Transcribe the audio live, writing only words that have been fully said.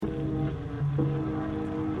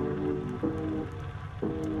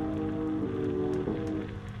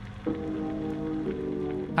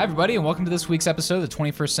Hi, everybody, and welcome to this week's episode of the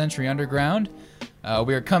 21st Century Underground.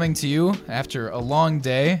 We are coming to you after a long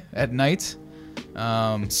day at night,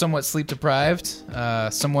 somewhat sleep-deprived,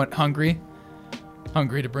 somewhat hungry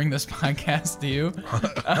to bring this podcast to you.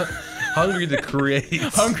 Hungry to create.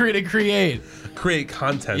 Hungry to create. Create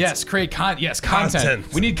content. Yes,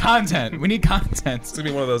 content. We need content. It's going to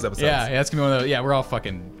be one of those episodes. Yeah, it's going to be one of those. Yeah, we're all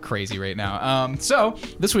fucking crazy right now. So,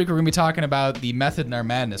 this week we're going to be talking about the method in our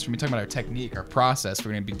madness. We're going to be talking about our technique, our process.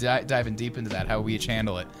 We're going to be diving deep into that, how we each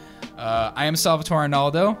handle it. I am Salvatore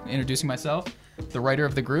Arnaldo, introducing myself, the writer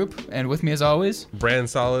of the group, and with me as always, Brandon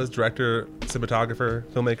Salas, director, cinematographer,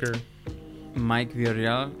 filmmaker. Mike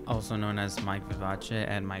Villarreal, also known as Mike Vivace,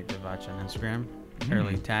 at Mike Vivace on Instagram.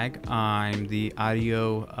 Early tag. I'm the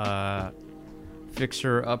audio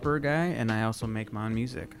fixer-upper guy, and I also make my own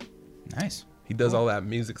music. Nice. He does all that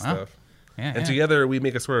music stuff. Yeah, and together we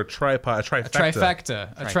make a sort of tripod, a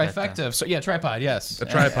trifecta. A trifecta. So, yeah, tripod, yes. A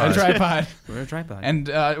tripod. A tripod. We're a tripod. And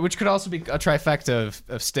which could also be a trifecta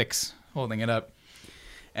of sticks holding it up.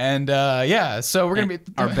 And so we're gonna be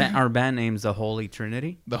our band name's the Holy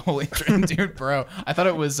Trinity. The Holy Trinity, dude, bro. I thought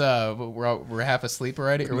it was we're half asleep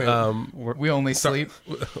already. Or we only sleep.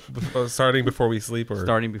 Starting before we sleep, or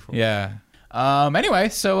Starting before. Yeah. Anyway,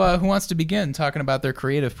 so who wants to begin talking about their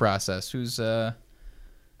creative process? Who's All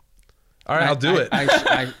right, I'll do it.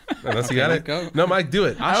 Unless you got it. Go. No, Mike, do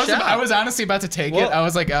it. I was honestly about to take it. I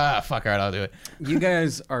was like, fuck, all right, I'll do it. You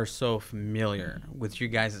guys are so familiar with your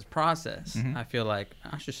guys' process. I feel like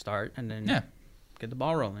I should start and then get the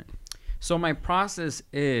ball rolling. So my process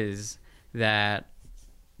is that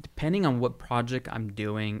depending on what project I'm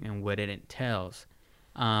doing and what it entails,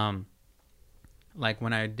 like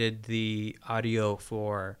when I did the audio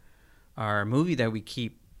for our movie that we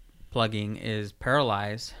keep plugging is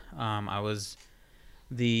Paralyzed. I was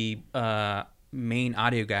the main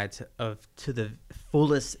audio guy to the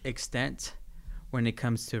fullest extent when it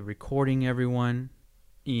comes to recording everyone,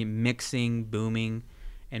 mixing, booming,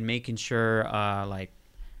 and making sure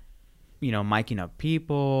miking up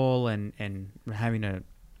people and having to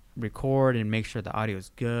record and make sure the audio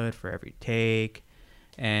is good for every take.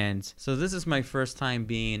 And so this is my first time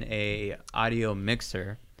being a audio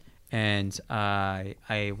mixer. And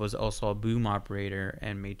I was also a boom operator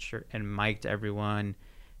and made sure and mic'd everyone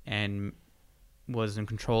and was in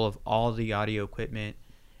control of all the audio equipment,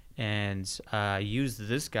 and used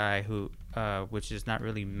this guy who which is not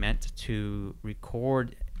really meant to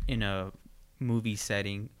record in a movie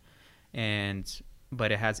setting,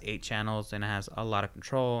 but it has 8 channels and it has a lot of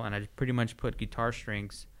control, and I pretty much put guitar strap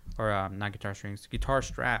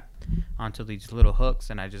onto these little hooks,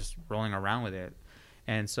 and I just rolling around with it.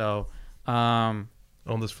 And so, for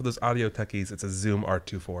those audio techies, it's a Zoom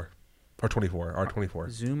R24 or R24.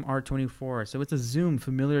 Zoom R24. So it's a Zoom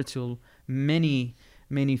familiar to many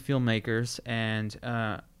filmmakers, and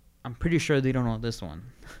I'm pretty sure they don't know this one.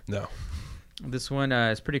 No. This one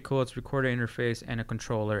is pretty cool. It's a recorder interface and a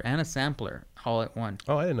controller and a sampler all at one.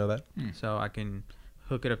 Oh, I didn't know that. So I can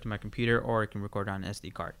hook it up to my computer, or I can record on an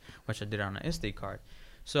SD card, which I did on an SD card.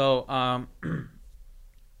 So,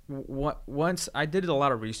 once I did a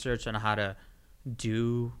lot of research on how to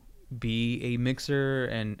be a mixer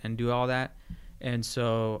and do all that, and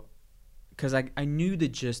so because I knew the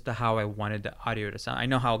gist of how I wanted the audio to sound. I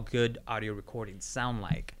know how good audio recordings sound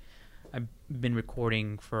like. I've been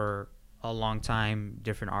recording for a long time,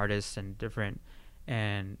 different artists and different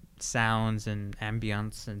sounds and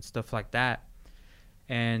ambience and stuff like that,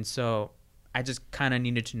 and so I just kind of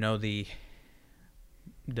needed to know the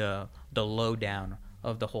lowdown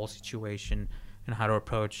of the whole situation and how to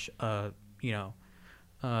approach a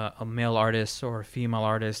male artist or a female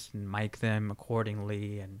artist and mic them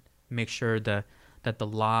accordingly and make sure that the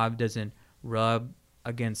lob doesn't rub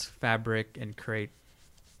against fabric and create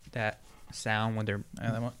that sound when they're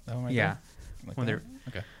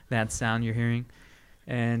that sound you're hearing.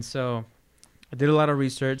 And so I did a lot of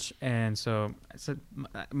research, and so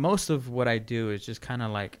most of what I do is just kind of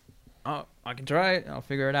like, oh, I can try it, I'll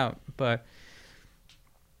figure it out. But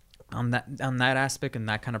on that aspect and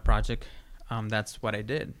that kind of project, that's what I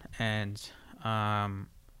did. And I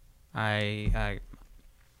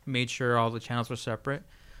made sure all the channels were separate.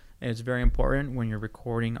 And it's very important when you're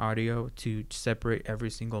recording audio to separate every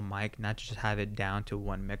single mic, not just have it down to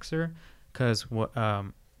one mixer, because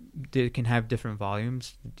they can have different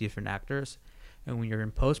volumes, different actors. And when you're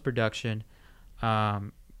in post-production,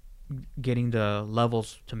 getting the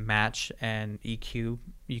levels to match and EQ,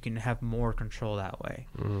 you can have more control that way.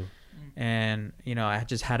 Mm-hmm. And I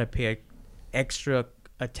just had to pay extra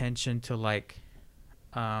attention to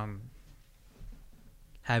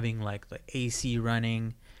having like the AC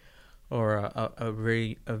running or a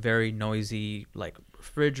very noisy like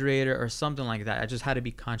refrigerator or something like that. I just had to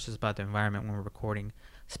be conscious about the environment when we're recording,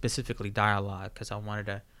 specifically dialogue, because I wanted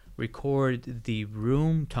to record the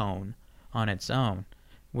room tone on its own,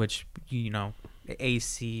 which the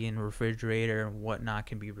AC and refrigerator and whatnot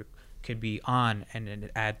can be on and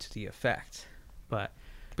it add to the effect. But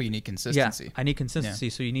you need consistency. Yeah, I need consistency.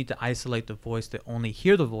 So you need to isolate the voice to only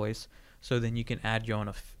hear the voice, so then you can add your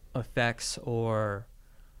own effects or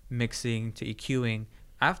mixing to EQing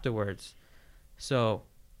afterwards. So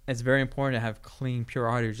it's very important to have clean, pure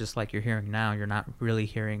audio, just like you're hearing now. You're not really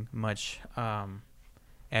hearing much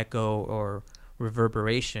echo or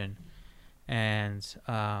reverberation. And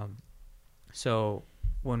so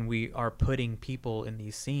when we are putting people in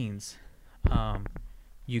these scenes,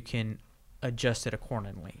 you can adjust it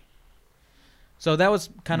accordingly. So that was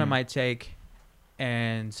kind of my take,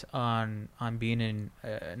 and on being in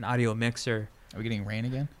an audio mixer. Are we getting rain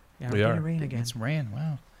again? Yeah, We we're are. getting rain again. It's rain.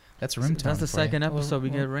 Wow. That's room tone. That's the for you. second episode we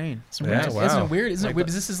Well, get rain. some Yeah, rain. wow. Isn't it weird? Isn't it Like weird?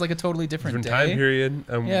 This is like a totally different Different day. time period.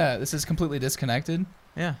 Yeah, this is completely disconnected.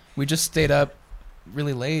 Yeah. We just stayed up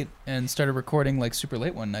really late and started recording like super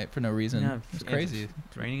late one night for no reason. Yeah, It's crazy.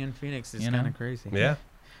 It's raining in Phoenix. It's You know? kind of crazy. Yeah.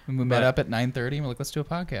 We met But- up at 9:30 and we're like, let's do a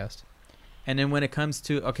podcast. And then when it comes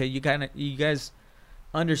to you guys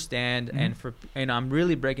understand, Mhm. and I'm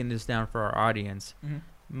really breaking this down for our audience.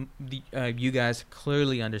 You guys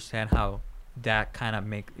clearly understand how that kind of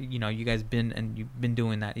you guys you've been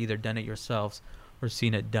doing that, either done it yourselves or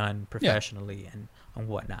seen it done professionally and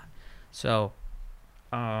whatnot. So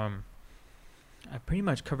I pretty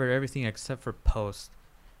much covered everything except for post,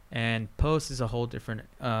 and post is a whole different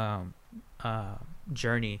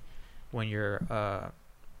journey when you're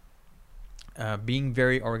being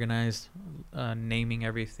very organized. Naming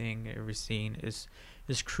everything, every scene is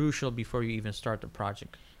crucial before you even start the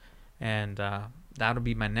project, and that'll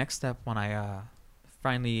be my next step when I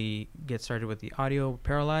finally get started with the audio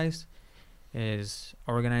Paralyzed, is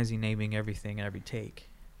organizing, naming everything in every take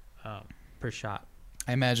per shot.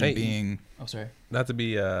 I imagine Hey. being. Oh, sorry. Not to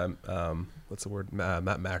be what's the word?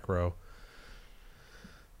 Not macro.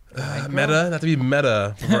 Micro? Meta. Not to be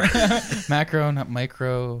meta. Macro, not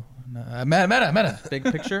micro. No, meta. Big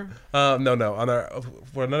picture. No. On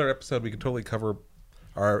for another episode, we could totally cover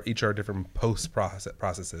our different post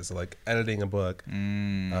processes, so like editing a book,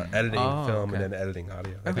 editing film, okay. and then editing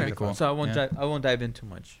audio. That'd Okay, be cool. fun. So Yeah. I won't dive in too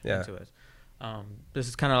much Yeah. into it. This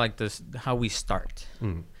is kind of like how we start.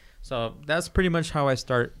 Mm. So that's pretty much how I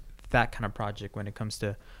start that kind of project when it comes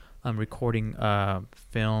to recording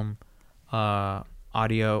film,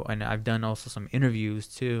 audio, and I've done also some interviews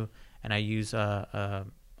too. And I use a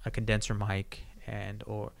condenser mic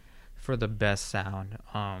or for the best sound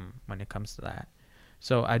when it comes to that.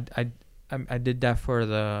 So I did that for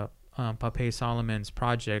the Pape Solomon's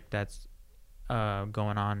project that's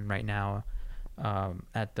going on right now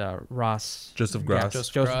at the Ross Joseph Gross.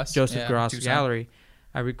 Joseph Gross Tucson. Gallery.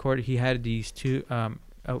 I recorded. He had these a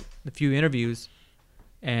few interviews,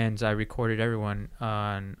 and I recorded everyone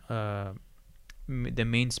on the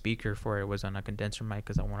main speaker for it was on a condenser mic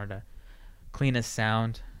because I wanted to clean a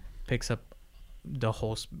sound, picks up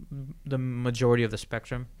the majority of the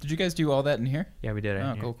spectrum. Did you guys do all that in here? Yeah, we did it. Oh,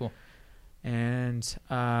 in here. cool. And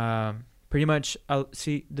pretty much,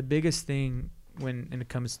 see, the biggest thing when it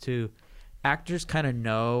comes to actors kind of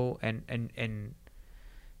know and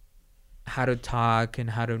how to talk and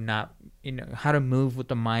how to not, how to move with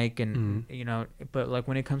the mic and, but like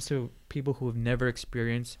when it comes to people who have never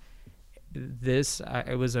experienced this,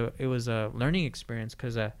 it was a learning experience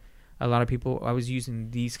because a lot of people, I was using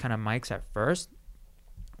these kind of mics at first,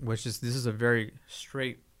 this is a very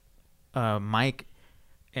straight mic,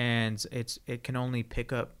 and it can only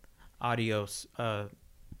pick up audio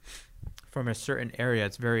from a certain area.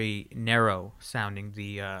 It's very narrow sounding.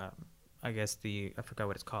 I forgot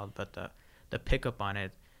what it's called, but the pickup on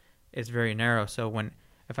it is very narrow. So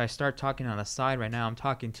if I start talking on the side right now, I'm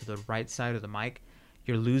talking to the right side of the mic.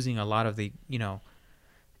 You're losing a lot of the,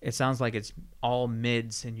 it sounds like it's all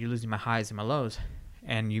mids, and you're losing my highs and my lows,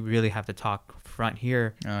 and you really have to talk front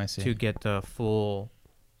here to get the full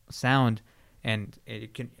sound. And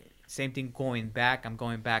it can, same thing going back. I'm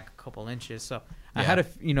going back a couple inches, so I had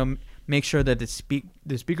to make sure that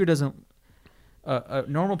the speaker doesn't, a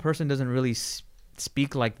normal person doesn't really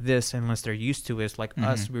speak like this unless they're used to it. It's like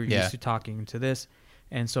us, we're used to talking to this,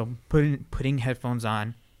 and so putting headphones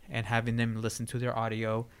on and having them listen to their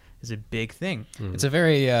audio is a big thing. It's a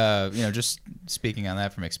very, just speaking on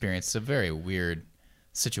that from experience, it's a very weird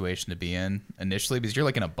situation to be in initially because you're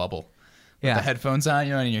like in a bubble. Yeah. the headphones on,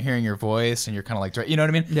 you know, and you're hearing your voice and you're kind of like, you know what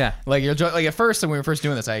I mean? Yeah. Like like at first when we were first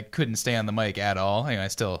doing this, I couldn't stay on the mic at all. I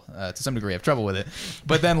still to some degree have trouble with it.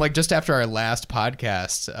 But then like just after our last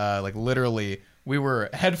podcast, like literally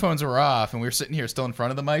headphones were off and we were sitting here still in front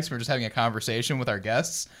of the mics. We were just having a conversation with our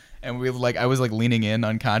guests. And I was like leaning in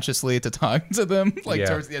unconsciously to talk to them, like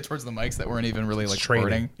towards the mics that weren't even really like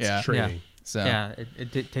recording. Yeah. It's training. So Yeah,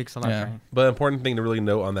 it takes a lot of training. But important thing to really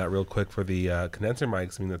note on that real quick for the condenser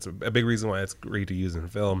mics, I mean, that's a big reason why it's great to use in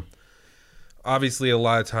film. Obviously, a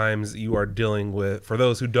lot of times you are dealing with, for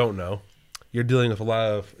those who don't know, you're dealing with a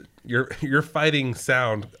lot of, you're fighting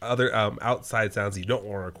sound, other outside sounds you don't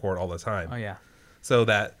want to record all the time. Oh, yeah. So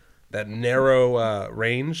that narrow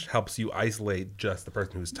range helps you isolate just the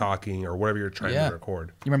person who's talking or whatever you're trying to record.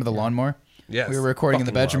 You remember the lawnmower? Yes. We were recording in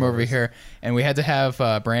the bedroom over here, and we had to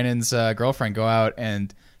have Brandon's girlfriend go out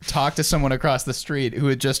and talk to someone across the street who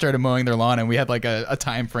had just started mowing their lawn, and we had like a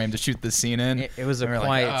time frame to shoot the scene in. It was a And we were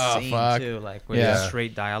quiet like, scene too, like with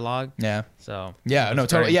straight dialogue. Yeah. So Yeah, no,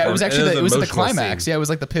 was totally. very Yeah, it was important. actually It was it was an the emotional climax. scene. Yeah, it was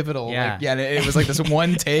like the pivotal. Yeah. Like, it was like this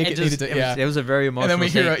one take. It was a very emotional. And then we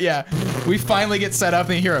hear take. we finally get set up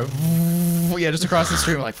and you hear a just across the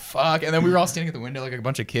street. We're like, fuck. And then we were all standing at the window like a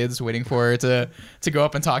bunch of kids waiting for her to go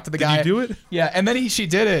up and talk to the guy. Did you do it? Yeah. And then she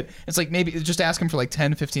did it. It's like maybe just ask him for like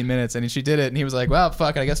 10, 15 minutes. And she did it. And he was like, well,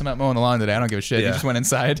 fuck it. I guess I'm not mowing the lawn today. I don't give a shit. Yeah. He just went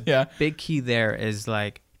inside. Yeah. Big key there is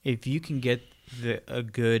like if you can get a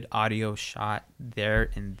good audio shot there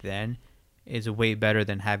and then is way better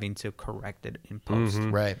than having to correct it in post.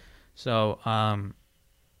 Right. So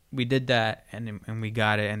we did that and we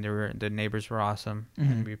got it, and the neighbors were awesome,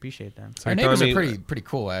 and we appreciate them. So Our you're telling neighbors are me- pretty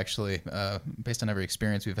cool, actually, based on every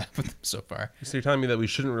experience we've had with them so far. So you're telling me that we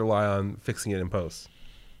shouldn't rely on fixing it in post?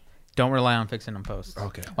 Don't rely on fixing in post.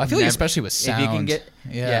 Okay. Well, I feel like Never- especially with sound. If you can get,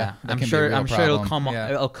 that I'm can be a sure. real I'm sure it'll problem.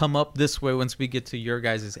 it'll come up this way once we get to your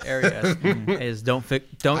guys' areas. Is don't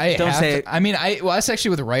That's actually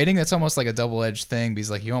with writing, that's almost like a double-edged thing because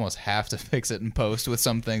like you almost have to fix it in post with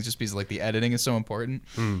some things just because like the editing is so important.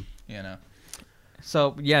 You know.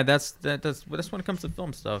 So yeah, that's when it comes to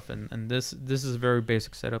film stuff, and this is a very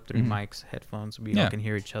basic setup. 3 mics, headphones. We all can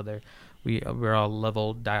hear each other. We're all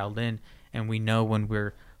level dialed in, and we know when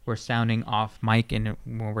we're sounding off mic and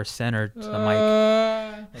when we're centered to the mic.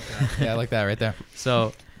 Yeah, I like that right there.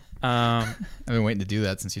 So I've been waiting to do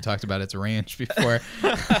that since you talked about its range before.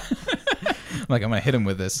 I'm like, I'm gonna hit him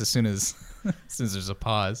with this as soon as there's a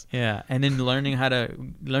pause. yeah, and then learning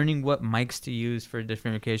what mics to use for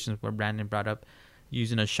different occasions. Where Brandon brought up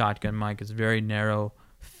using a shotgun mic, is very narrow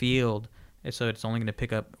field, and so it's only going to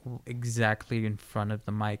pick up exactly in front of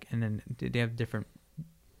the mic. And then they have different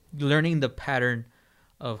learning the pattern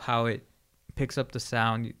of how it picks up the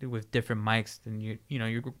sound with different mics. Then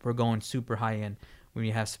we're going super high end when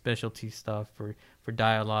you have specialty stuff for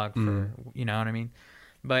dialogue, for you know what I mean.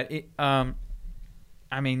 But it not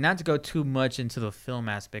to go too much into the film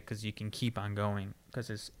aspect because you can keep on going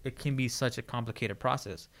because it can be such a complicated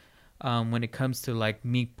process. When it comes to like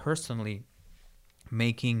me personally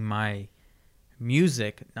making my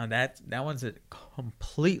music, now that one's a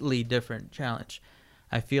completely different challenge.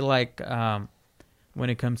 I feel like when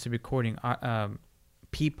it comes to recording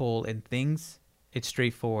people and things, it's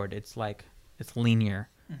straightforward. It's like it's linear.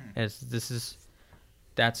 That's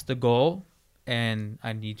the goal, and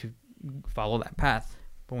I need to follow that path.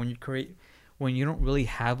 But when you don't really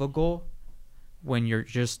have a goal, when you're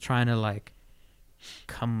just trying to like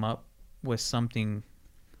come up with something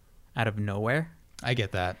out of nowhere, I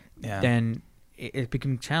get that. Yeah. then it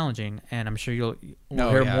becomes challenging, and I'm sure we'll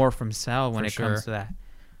hear more from Sal when it comes to that.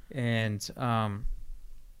 And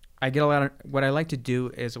I get a lot of what I like to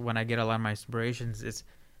do is when I get a lot of my inspirations is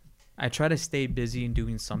I try to stay busy and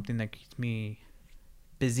doing something that keeps me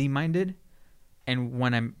busy minded, and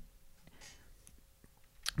when I'm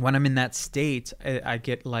in that state, I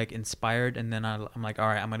get like inspired, and then I'm like, all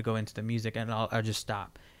right, I'm gonna go into the music, and I'll just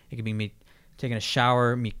stop. It could be me taking a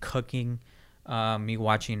shower, me cooking, me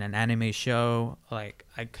watching an anime show. Like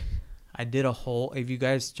I did a whole. If you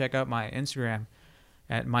guys check out my Instagram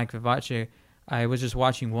at Mike Vivace, I was just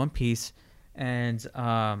watching One Piece and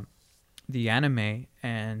the anime,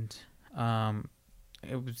 and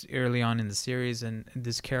it was early on in the series, and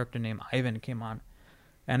this character named Ivan came on.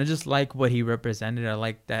 And I just like what he represented. I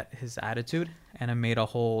like that his attitude, and I made a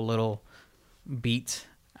whole little beat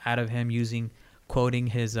out of him quoting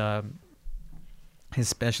his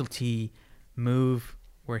specialty move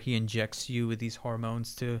where he injects you with these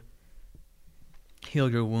hormones to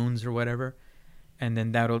heal your wounds or whatever. And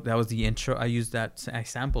then that was the intro. I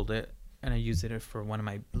sampled it, and I used it for one of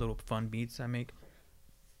my little fun beats I make.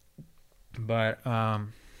 But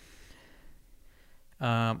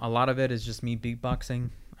A lot of it is just me beatboxing.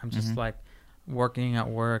 I'm just like working at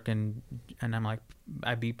work and I'm like,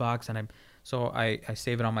 I beatbox and I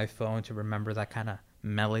save it on my phone to remember that kind of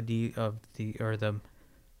melody of the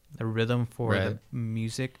rhythm for the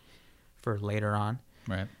music for later on.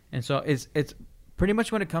 Right. And so it's pretty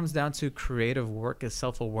much when it comes down to creative work is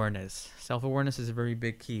self-awareness. Self-awareness is a very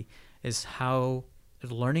big key. Is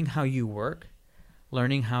learning how you work,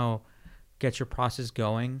 learning how get your process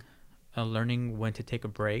going, learning when to take a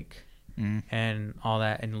break, and all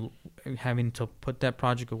that, and having to put that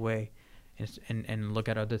project away, and look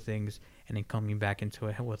at other things, and then coming back into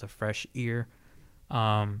it with a fresh ear,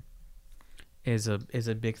 is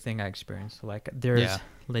a big thing I experienced. Like there's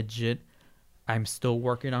legit, I'm still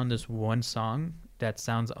working on this one song that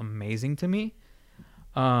sounds amazing to me,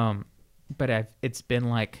 but it's been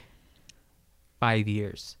like 5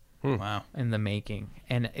 years Wow. in the making,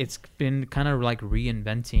 and it's been kind of like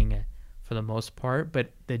reinventing it for the most part,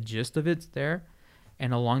 but the gist of it's there.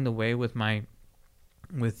 And along the way with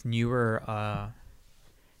newer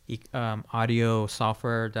audio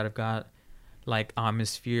software that I've got, like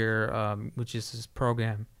Atmosphere, which is this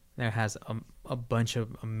program that has a bunch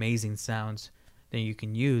of amazing sounds that you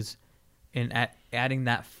can use, and adding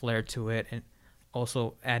that flair to it, and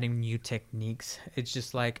also adding new techniques. It's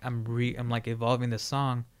just like I'm like evolving the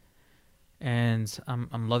song, and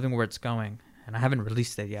I'm loving where it's going. And I haven't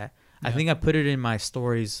released it yet. Yeah. I think I put it in my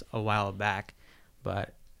stories a while back,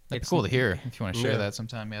 but it's cool to hear if you want to share that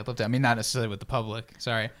sometime. Yeah, I'd love to. I mean, not necessarily with the public.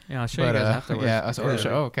 Sorry. Yeah, I'll show you guys afterwards.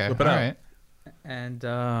 Yeah. Oh, okay. All right. And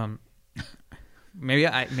maybe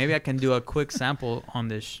I can do a quick sample on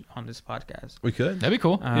this podcast. We could. That'd be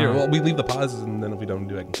cool. Here, well, we leave the pauses, and then if we don't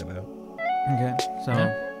do it, I can cut it out. Okay. So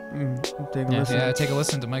take a listen. Yeah, take a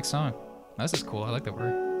listen to Mike's song. This is cool. I like that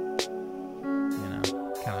we're,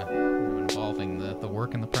 kind of involving the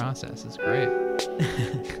work in the process. It's great.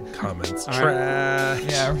 Comments. Trash.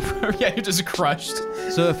 Yeah, yeah, you're just crushed.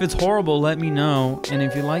 So if it's horrible, let me know, and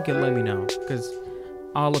if you like it, let me know, because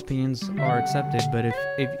all opinions are accepted. But if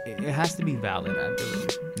it has to be valid, I believe.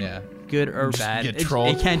 Yeah. Good or bad. Get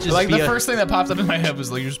trolled. It can't just like be the first thing that popped up in my head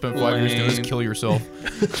was like, you just spent 5 years doing this. Kill yourself.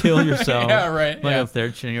 Kill yourself. Yeah, right. Like a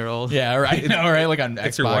 13-year-old. Yeah, right. No, right. Like on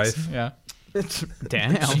It's Xbox. your wife. Yeah.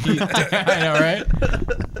 Damn. I know, right?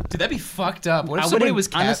 Dude, that'd be fucked up. What if somebody was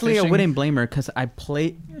catfishing? Honestly, I wouldn't blame her, because I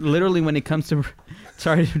play literally when it comes to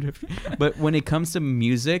sorry, but when it comes to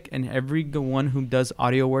music, and everyone who does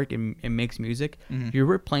audio work and makes music, you're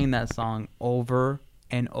replaying that song over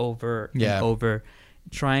and over and over,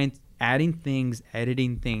 adding things,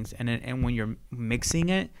 editing things, and when you're mixing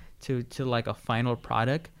it to like a final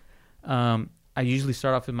product, I usually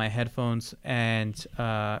start off with my headphones, and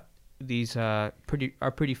these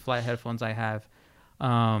pretty flat headphones I have,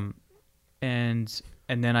 and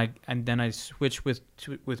then I switch with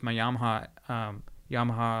my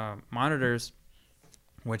Yamaha monitors,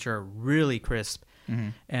 which are really crisp,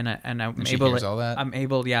 and I'm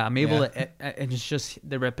able to, and it's just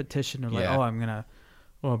the repetition of like, I'm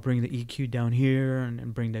bring the EQ down here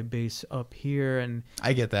and bring the bass up here, and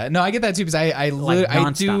I get that. No, I get that too, because I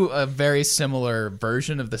do a very similar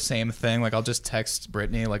version of the same thing. Like I'll just text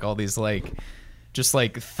Brittany like all these just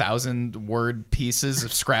 1,000-word pieces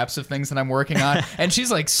of scraps of things that I'm working on, and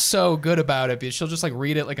she's like so good about it, because she'll just like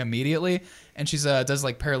read it like immediately, and she's does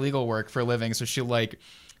like paralegal work for a living, so she will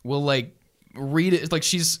read it, like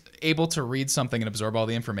she's able to read something and absorb all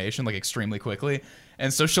the information like extremely quickly,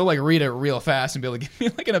 and so she'll like read it real fast and be able to give me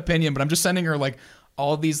like an opinion, but I'm just sending her like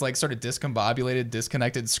all these like sort of discombobulated,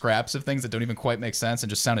 disconnected scraps of things that don't even quite make sense and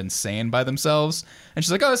just sound insane by themselves, and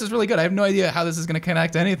she's like, oh, this is really good, I have no idea how this is going to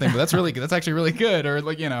connect to anything, but that's really good, that's actually really good, or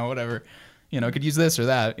like, whatever, could use this or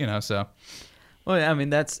that, so. Well, I mean,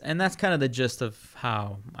 that's kind of the gist of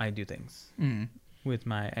how I do things with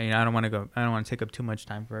my, I don't want to take up too much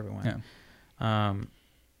time for everyone.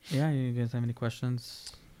 You guys have any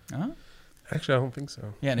questions? Actually, I don't think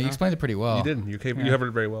so. Yeah, no, you explained it pretty well. You didn't. You covered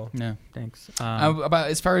it very well. Yeah, thanks. About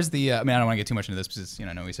as far as the, I don't want to get too much into this because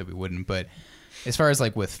I know we said we wouldn't, but as far as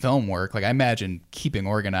like with film work, like I imagine keeping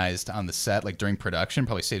organized on the set, like during production,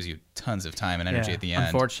 probably saves you tons of time and energy at the end.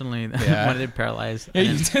 Unfortunately, I wanted it paralyzed.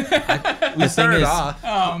 We started off.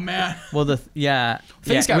 Oh man. Well, we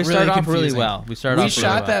started off really well. We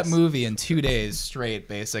shot that movie in 2 days straight,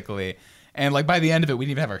 basically. And like by the end of it, we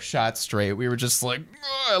didn't even have our shots straight. We were just like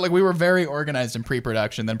we were very organized in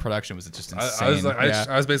pre-production. Then production was just insane.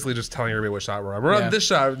 I was basically just telling everybody what shot we're on. We're on this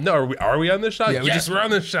shot. No, are we on this shot? Yeah, Yes, we're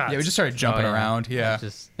on this shot. Yeah, we just started jumping around. Yeah.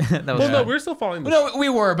 That was No, we were still following. No, we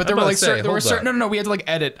were, but there were like certain. hold up. No. We had to like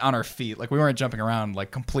edit on our feet. Like we weren't jumping around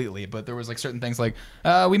like completely, but there was like certain things like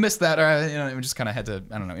we missed that, or we just kind of had to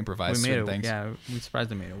improvise certain things. Yeah, we surprised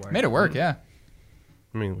it made it work. Made it work. Yeah.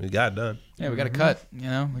 I mean, we got it done. Yeah, we got a cut. We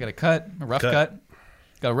got a cut, a rough cut.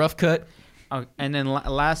 Got a rough cut. Oh, and then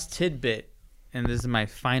last tidbit, and this is my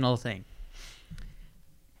final thing.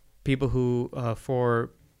 For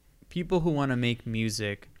people who want to make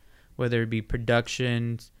music, whether it be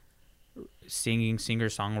production, singing,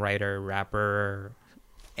 singer-songwriter, rapper,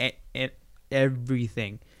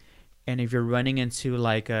 everything. And if you're running into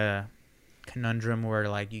like a conundrum where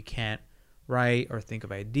like you can't write or think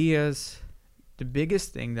of ideas, the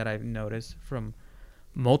biggest thing that I've noticed from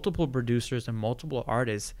multiple producers and multiple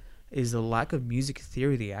artists is the lack of music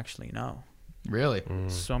theory they actually know. Really?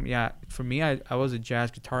 So yeah, for me, I was a jazz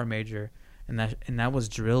guitar major, and that was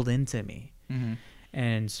drilled into me. Mm-hmm.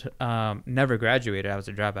 And never graduated. I was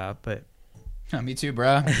a dropout, but me too,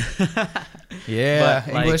 bruh. Yeah,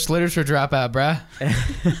 But, like- English literature dropout, bruh.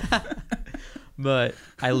 but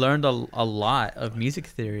I learned a lot of music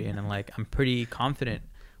theory, and I'm pretty confident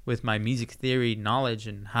with my music theory knowledge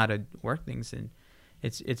and how to work things, and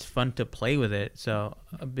it's fun to play with it. So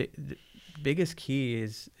the biggest key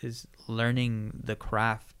is learning the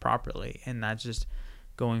craft properly, and not just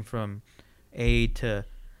going from A to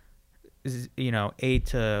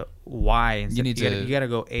Y. You gotta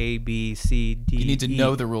go A, B, C, D. You need to E.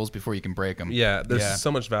 know the rules before you can break them. Yeah, there's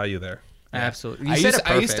so much value there. Absolutely. I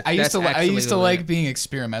used to like being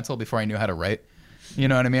experimental before I knew how to write. You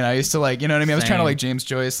know what I mean? I used to like, you know what I mean? I was trying to like James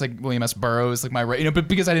Joyce, like William S. Burroughs, like my, but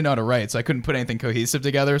because I didn't know how to write, so I couldn't put anything cohesive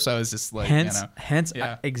together. So I was just like,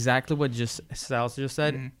 exactly what Styles just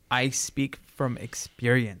said. Mm-hmm. I speak from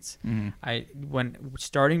experience. Mm-hmm. When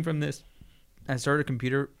starting from this, I started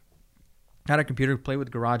had a computer, play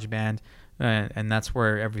with GarageBand, and that's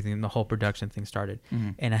where the whole production thing started.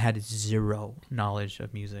 Mm-hmm. And I had zero knowledge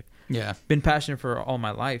of music. Yeah. Been passionate for all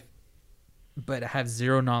my life, but I have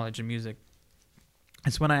zero knowledge of music.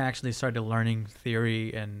 It's when I actually started learning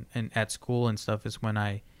theory and at school and stuff is when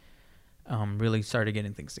I really started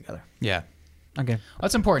getting things together. Yeah. Okay. Well,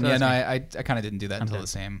 that's important. So I kind of didn't do that until done.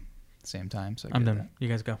 the same time. So I'm done. That. You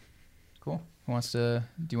guys go. Cool. Who wants to?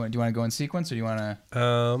 Do you want to go in sequence, or do you want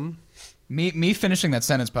to? Me finishing that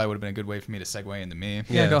sentence probably would have been a good way for me to segue into me.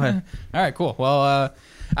 Yeah, go ahead. All right, cool. Well, I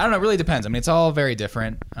don't know. It really depends. I mean, it's all very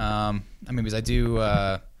different. Because I do,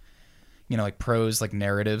 like prose, like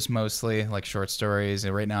narratives mostly, like short stories.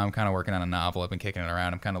 And right now, I'm kind of working on a novel. I've been kicking it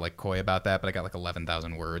around. I'm kind of like coy about that, but I got like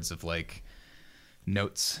 11,000 words of like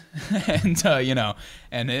notes, and there's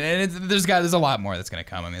a lot more that's gonna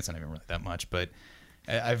come. I mean, it's not even really that much, but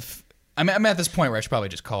I'm at this point where I should probably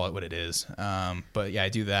just call it what it is. But yeah, I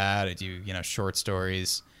do that. I do, short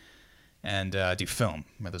stories, and do film.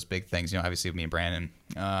 Those big things, obviously with me and Brandon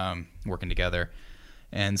working together.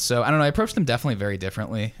 And so, I don't know, I approach them definitely very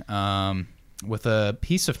differently. With a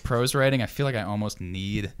piece of prose writing, I feel like I almost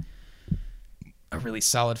need a really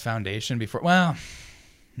solid foundation before, no,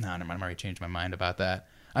 never mind, I'm already changed my mind about that.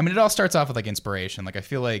 I mean, it all starts off with like inspiration. Like I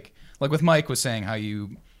feel like with Mike was saying how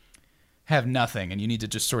you have nothing and you need to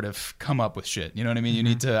just sort of come up with shit. You know what I mean? Mm-hmm. You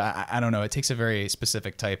need to, I don't know, it takes a very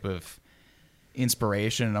specific type of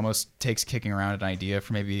inspiration. It almost takes kicking around an idea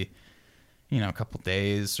for maybe, a couple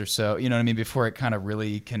days or so, you know what I mean? Before it kind of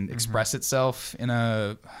really can express itself in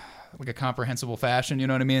a comprehensible fashion, you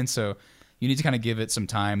know what I mean? So you need to kind of give it some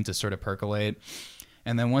time to sort of percolate.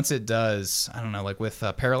 And then once it does, I don't know, like with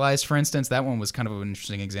Paralyzed, for instance, that one was kind of an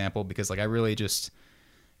interesting example because like I really just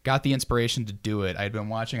got the inspiration to do it. I'd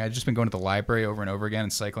just been going to the library over and over again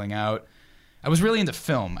and cycling out. I was really into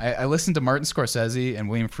film. I listened to Martin Scorsese and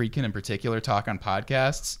William Friedkin in particular talk on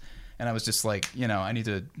podcasts. And I was just like, I need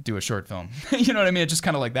to do a short film. You know what I mean? It just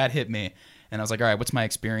kind of like that hit me. And I was like, all right, what's my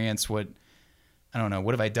experience? What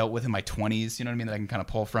have I dealt with in my 20s? You know what I mean? That I can kind of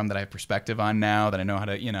pull from, that I have perspective on now, that I know how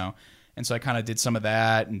to, And so I kind of did some of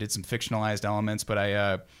that and did some fictionalized elements.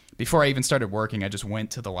 But before I even started working, I just went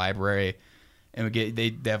to the library and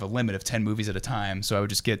they have a limit of 10 movies at a time. So I would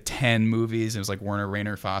just get 10 movies. It was like Werner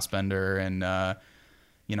Rainer Fassbender and, I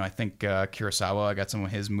think Kurosawa. I got some of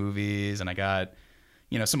his movies, and I got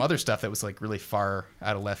some other stuff that was like really far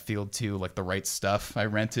out of left field too, like The Right Stuff I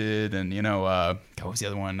rented, and what was the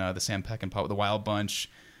other one? The Sam Peckinpah, The Wild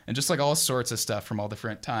Bunch, and just like all sorts of stuff from all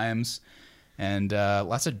different times, and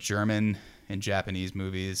lots of German and Japanese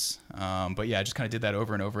movies. But yeah, I just kind of did that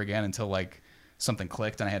over and over again until like something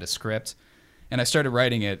clicked and I had a script, and I started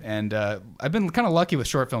writing it. And I've been kind of lucky with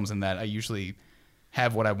short films in that I usually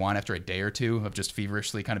have what I want after a day or two of just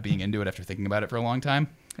feverishly kind of being into it after thinking about it for a long time.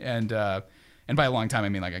 And by a long time, I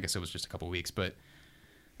mean, like, I guess it was just a couple weeks, but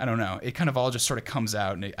I don't know. It kind of all just sort of comes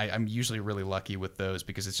out, and I'm usually really lucky with those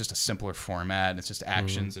because it's just a simpler format, and it's just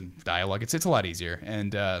actions and dialogue. It's a lot easier.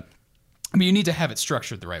 And I mean, you need to have it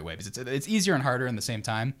structured the right way because it's easier and harder in the same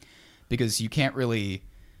time because you can't really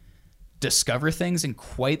discover things in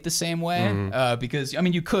quite the same way. Because, I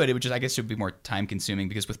mean, you could. It would just, I guess it would be more time consuming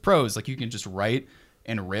because with prose, like, you can just write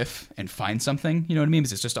and riff and find something. You know what I mean?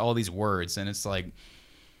 Because it's just all these words, and it's like,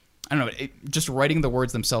 I don't know, just writing the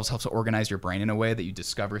words themselves helps to organize your brain in a way that you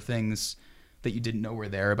discover things that you didn't know were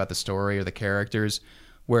there about the story or the characters.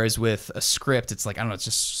 Whereas with a script, it's like, I don't know, it's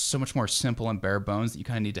just so much more simple and bare bones that you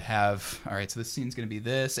kind of need to have, all right, so this scene's going to be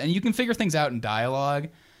this. And you can figure things out in dialogue,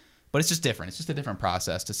 but it's just different. It's just a different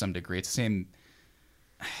process to some degree. It's the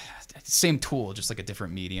same tool, just like a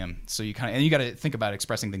different medium. So you and you got to think about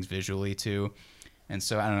expressing things visually too. And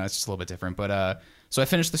so, I don't know, it's just a little bit different. But so I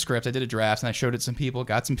finished the script, I did a draft, and I showed it to some people,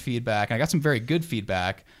 got some feedback, and I got some very good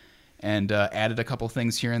feedback, and added a couple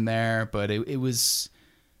things here and there. But it was,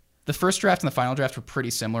 the first draft and the final draft were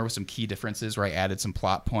pretty similar with some key differences where I added some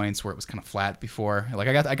plot points where it was kind of flat before. Like,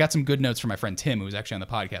 I got some good notes from my friend Tim, who was actually on the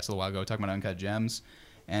podcast a little while ago, talking about Uncut Gems.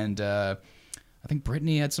 And I think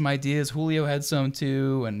Brittany had some ideas, Julio had some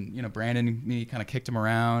too, and, you know, Brandon and me kind of kicked him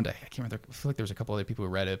around. I can't remember, I feel like there was a couple other people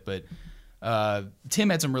who read it, but Tim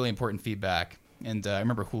had some really important feedback. And I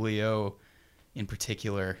remember Julio in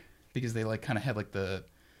particular, because they like kind of had like the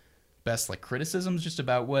best like criticisms just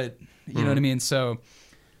about what, you know what I mean? So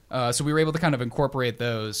we were able to kind of incorporate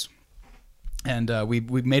those, and we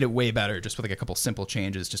made it way better just with like a couple simple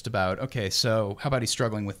changes just about, okay, so how about he's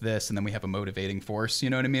struggling with this, and then we have a motivating force, you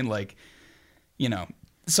know what I mean? Like, you know,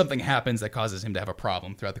 something happens that causes him to have a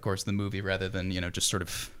problem throughout the course of the movie rather than, you know, just sort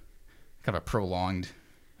of kind of a prolonged,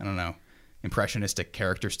 I don't know, impressionistic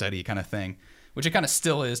character study kind of thing, which it kind of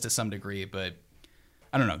still is to some degree, but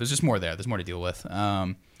I don't know. There's just more there. There's more to deal with.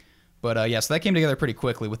 But yeah, so that came together pretty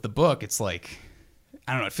quickly. With the book, it's like,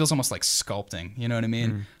 I don't know, it feels almost like sculpting. You know what I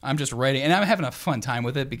mean? I'm just writing, and I'm having a fun time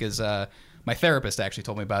with it because my therapist actually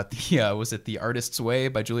told me about The Artist's Way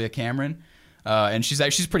by Julia Cameron. And she's a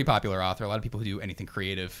pretty popular author. A lot of people who do anything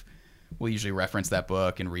creative will usually reference that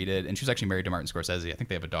book and read it. And she was actually married to Martin Scorsese. I think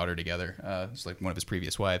they have a daughter together. It's like one of his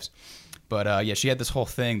previous wives. But yeah, she had this whole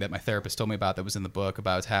thing that my therapist told me about that was in the book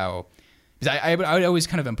about how, because I would always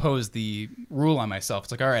kind of impose the rule on myself.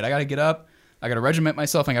 It's like, all right, I got to get up, I got to regiment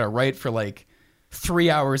myself, I got to write for like 3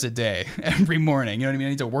 hours a day every morning. You know what I mean? I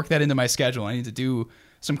need to work that into my schedule. I need to do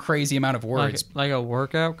some crazy amount of words. Like a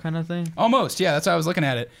workout kind of thing? Almost, yeah. That's how I was looking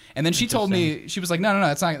at it. And then she told me, she was like, no,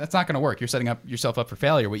 that's not going to work. You're setting yourself up for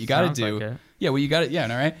failure. What you got to do, like what you got to, all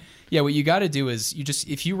right. Yeah, what you got to do is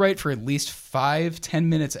if you write for at least 5-10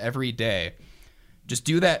 minutes every day, just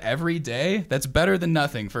do that every day. That's better than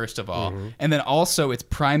nothing, first of all. And then also it's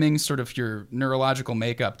priming sort of your neurological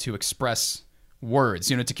makeup to express words,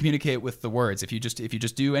 you know, to communicate with the words. If you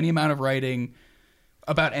just do any amount of writing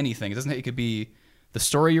about anything, it could be the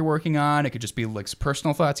story you're working on, it could just be like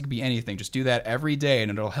personal thoughts, it could be anything. Just do that every day and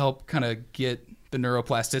it'll help kind of get the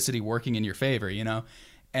neuroplasticity working in your favor, you know?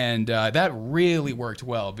 And that really worked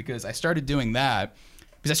well because I started doing that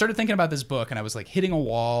because I started thinking about this book and I was like hitting a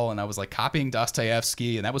wall and I was like copying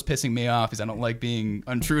Dostoevsky and that was pissing me off because I don't like being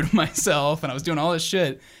untrue to myself, and I was doing all this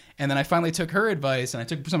shit. And then I finally took her advice and I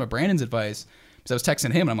took some of Brandon's advice because I was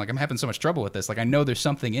texting him and I'm like, I'm having so much trouble with this. Like, I know there's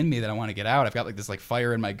something in me that I want to get out. I've got like this like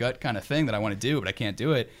fire in my gut kind of thing that I want to do, but I can't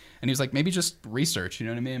do it. And he was like, maybe just research, you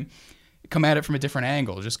know what I mean? Come at it from a different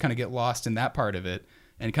angle. Just kind of get lost in that part of it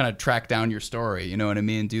and kind of track down your story, you know what I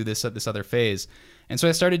mean? Do this other phase. And so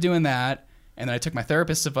I started doing that. And then I took my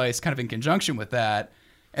therapist's advice kind of in conjunction with that.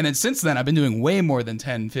 And then since then, I've been doing way more than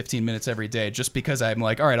 10, 15 minutes every day just because I'm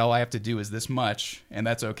like, all right, all I have to do is this much, and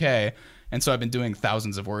that's okay. And so I've been doing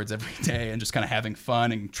thousands of words every day and just kind of having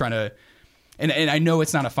fun and trying to, and I know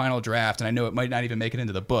it's not a final draft, and I know it might not even make it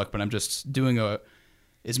into the book, but I'm just doing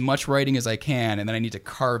as much writing as I can, and then I need to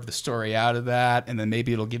carve the story out of that, and then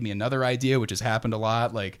maybe it'll give me another idea, which has happened a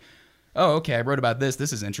lot, like, oh, okay, I wrote about this.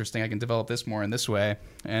 This is interesting. I can develop this more in this way.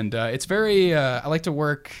 And it's very, I like to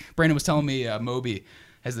work. Brandon was telling me Moby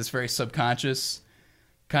has this very subconscious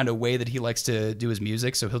kind of way that he likes to do his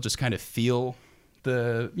music. So he'll just kind of feel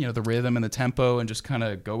the rhythm and the tempo and just kind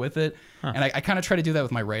of go with it. Huh. And I kind of try to do that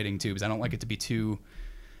with my writing too, because I don't like it to be too,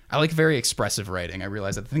 I like very expressive writing. I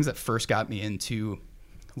realized that the things that first got me into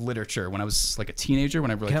literature when I was like a teenager.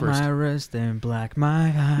 When I really Get first. my wrist and black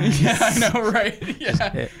my eyes. Yeah, I know, right?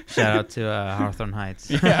 Yeah, Shout out to Hawthorne Heights.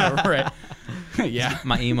 yeah, right. Yeah.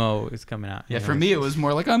 My emo is coming out. Yeah, for me it was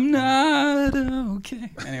more like I'm not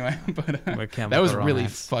okay. Anyway, but With Chemical that was really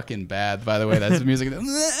Romance. fucking bad. By the way, that's the music.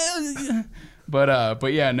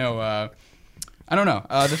 But yeah, no. I don't know.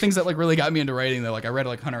 The things that like really got me into writing, though, like I read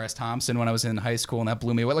like Hunter S. Thompson when I was in high school, and that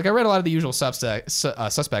blew me away. Like I read a lot of the usual suspects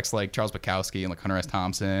like Charles Bukowski and like Hunter S.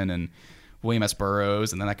 Thompson and William S.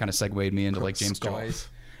 Burroughs, and then that kind of segued me into like James Joyce.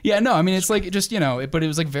 Yeah, no, I mean it's like just but it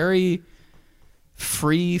was like very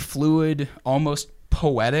free, fluid, almost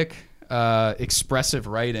poetic, expressive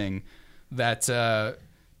writing that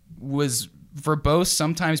was verbose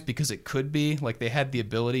sometimes because it could be like they had the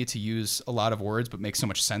ability to use a lot of words but make so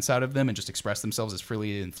much sense out of them and just express themselves as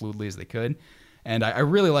freely and fluidly as they could, and I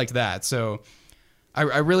really liked that. So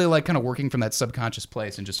I really like kind of working from that subconscious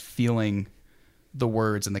place and just feeling the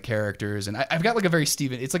words and the characters. And I've got like a very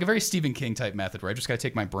Stephen King type method where I just got to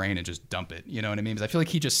take my brain and just dump it, you know what I mean? Because I feel like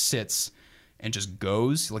he just sits and just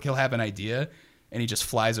goes, like he'll have an idea and he just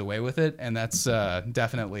flies away with it, and that's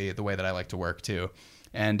definitely the way that I like to work too.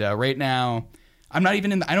 And right now, I don't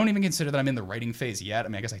even consider that I'm in the writing phase yet. I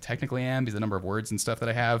mean, I guess I technically am because of the number of words and stuff that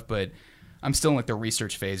I have, but I'm still in like the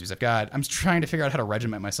research phase because I'm trying to figure out how to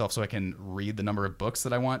regiment myself so I can read the number of books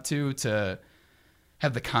that I want to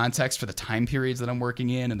have the context for the time periods that I'm working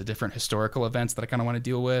in and the different historical events that I kind of want to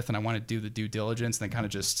deal with. And I want to do the due diligence and then kind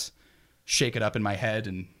of just shake it up in my head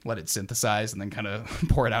and let it synthesize and then kind of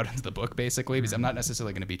pour it out into the book basically, because I'm not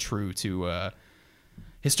necessarily going to be true to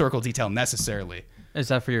historical detail necessarily. Is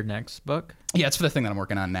that for your next book? Yeah, it's for the thing that I'm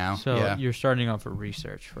working on now. So yeah. you're starting off with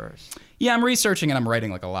research first. Yeah, I'm researching and I'm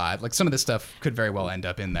writing like a lot. Like some of this stuff could very well end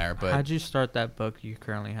up in there, but How'd you start that book you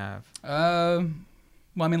currently have? well,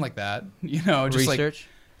 I mean like that, just Research?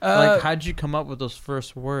 like how'd you come up with those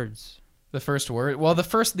first words? the first word. Well,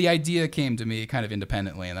 the idea came to me kind of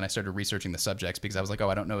independently, and then I started researching the subjects because I was like, oh,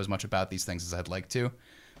 I don't know as much about these things as I'd like to,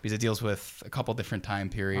 because it deals with a couple different time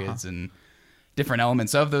periods and different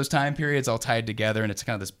elements of those time periods all tied together, and it's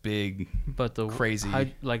kind of this big, But the crazy.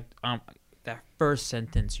 that first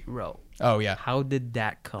sentence you wrote. Oh yeah, How did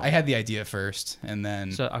that come? I had the idea first, and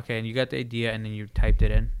then So okay, and you got the idea, and then you typed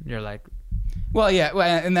it in. You're like,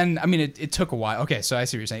 and then I mean it took a while. Okay, so I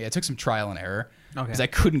see what you're saying. It took some trial and error because I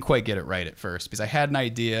couldn't quite get it right at first because I had an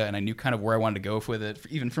idea and I knew kind of where I wanted to go with it,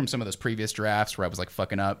 even from some of those previous drafts where I was like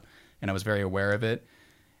fucking up, and I was very aware of it.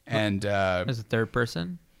 And as a third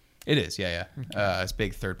person. it is, yeah. It's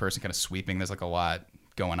big third person kind of sweeping. There's like a lot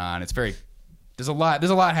going on. There's a lot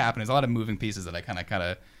happening. There's a lot of moving pieces that I kind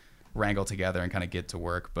of wrangle together and kind of get to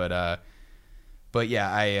work. But yeah,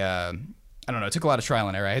 I don't know. It took a lot of trial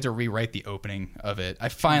and error. I had to rewrite the opening of it. I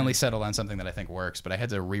finally settled on something that I think works, but I had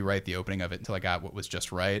to rewrite the opening of it until I got what was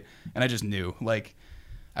just right. And I just knew, like,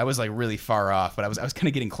 I was like really far off, but I was kind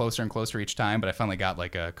of getting closer and closer each time. But I finally got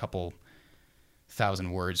like a couple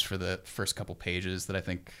thousand words for the first couple pages that I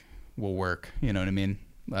think will work. You know what I mean?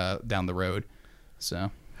 Down the road.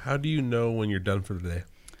 So. How do you know when you're done for the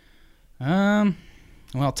day?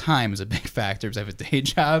 Well, time is a big factor because I have a day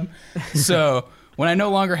job. So when I no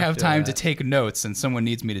longer have time to take notes and someone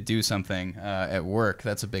needs me to do something at work,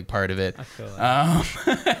 that's a big part of it. I feel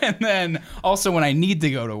like. And then also when I need to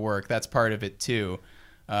go to work, that's part of it too.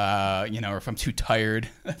 Or if I'm too tired,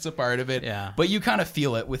 that's a part of it. Yeah. But you kind of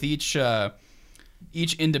feel it with each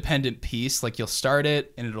independent piece. Like you'll start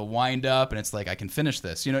it and it'll wind up and it's like, I can finish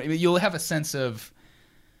this. You know, you'll have a sense of,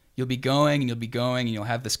 you'll be going and you'll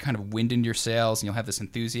have this kind of wind in your sails and you'll have this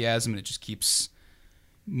enthusiasm and it just keeps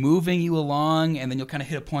moving you along, and then you'll kind of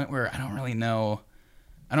hit a point where I don't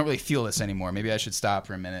really feel this anymore. Maybe I should stop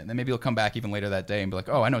for a minute. And then maybe you'll come back even later that day and be like,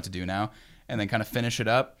 oh, I know what to do now, and then kind of finish it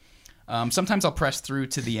up. Sometimes I'll press through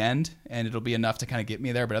to the end and it'll be enough to kind of get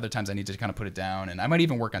me there, but other times I need to kind of put it down, and I might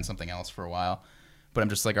even work on something else for a while. But I'm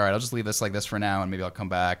just like, all right, I'll just leave this like this for now, and maybe I'll come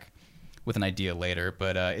back with an idea later.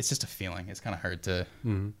 But it's just a feeling. It's kind of hard to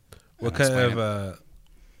What kind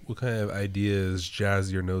of ideas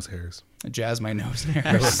jazz your nose hairs? jazz my nose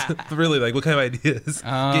hairs. Really, like what kind of ideas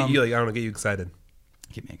get you get you excited?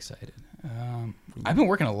 Get me excited. I've been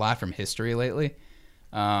working a lot from history lately.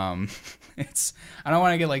 I don't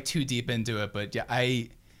want to get like too deep into it, but yeah, I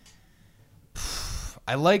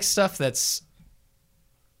like stuff that's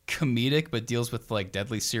comedic but deals with like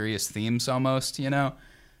deadly serious themes almost,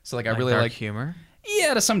 So like I really dark like humor.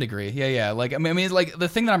 Yeah, to some degree. Yeah. Like I mean, like the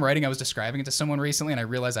thing that I'm writing, I was describing it to someone recently, and I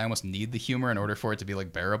realized I almost need the humor in order for it to be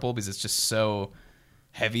like bearable because it's just so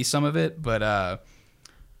heavy, some of it. But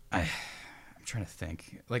I'm trying to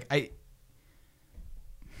think. Like I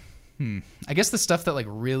guess the stuff that like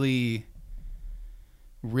really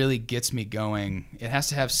really gets me going, it has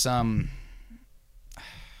to have some, I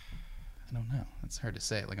don't know, it's hard to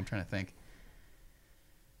say. Like, I'm trying to think.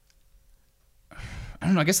 I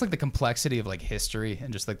don't know, I guess like the complexity of like history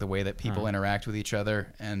and just like the way that people interact with each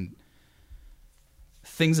other and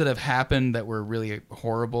things that have happened that were really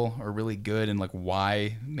horrible or really good, and like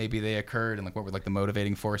why maybe they occurred, and like what were like the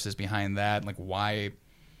motivating forces behind that, and like why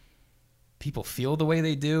people feel the way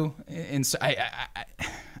they do. And so I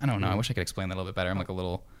don't know. I wish I could explain that a little bit better. I'm like a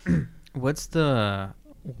little. What's the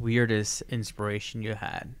weirdest inspiration you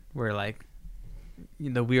had? Where like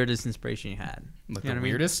the weirdest inspiration you had? Like You know the what I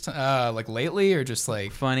mean? weirdest, like lately, or just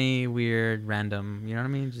like Funny, weird, random. You know what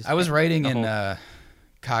I mean? Just I was writing the in whole-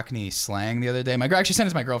 Cockney slang the other day. My girl actually sent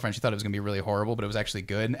it to my girlfriend. She thought it was gonna be really horrible, but it was actually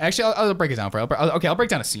good. Actually, I'll break it down for her. I'll break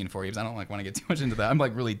down a scene for you because I don't like want to get too much into that. I'm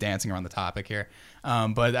like really dancing around the topic here.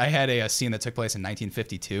 But I had a scene that took place in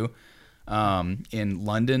 1952 in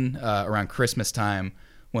London around Christmas time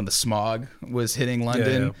when the smog was hitting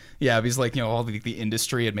London. Yeah, because like, you know, all the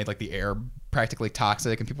industry had made like the air practically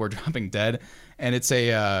toxic and people were dropping dead. And it's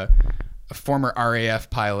a former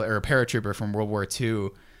RAF pilot or a paratrooper from World War II.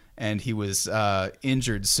 And he was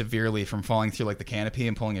injured severely from falling through like the canopy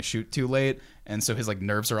and pulling a chute too late. And so his like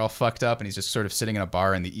nerves are all fucked up, and he's just sort of sitting in a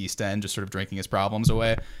bar in the East End, just sort of drinking his problems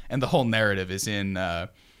away. And the whole narrative is in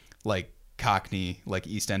like Cockney, like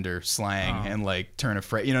East Ender slang and like turn of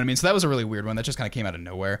phrase. You know what I mean? So that was a really weird one that just kind of came out of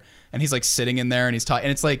nowhere. And he's like sitting in there and he's talking,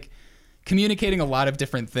 and it's like communicating a lot of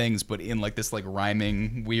different things, but in like this like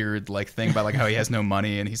rhyming weird like thing about like how he has no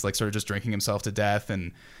money and he's like sort of just drinking himself to death.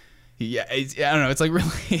 And yeah, I don't know. It's like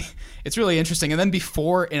really, it's really interesting. And then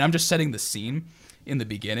and I'm just setting the scene in the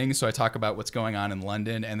beginning. So I talk about what's going on in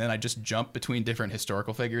London, and then I just jump between different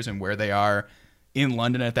historical figures and where they are in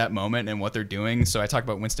London at that moment and what they're doing. So I talk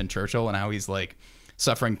about Winston Churchill and how he's like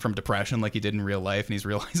suffering from depression like he did in real life. And he's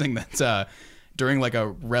realizing that during like a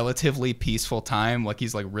relatively peaceful time, like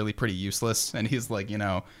he's like really pretty useless. And he's like, you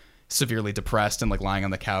know, severely depressed and like lying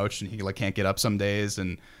on the couch, and he like can't get up some days.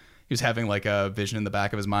 And he was having like a vision in the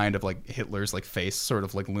back of his mind of like Hitler's like face sort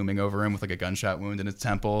of like looming over him with like a gunshot wound in his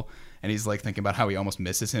temple. And he's like thinking about how he almost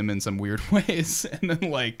misses him in some weird ways. And then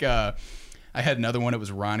like I had another one. It was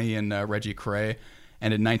Ronnie and Reggie Cray.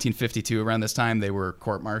 And in 1952, around this time, they were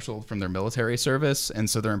court-martialed from their military service. And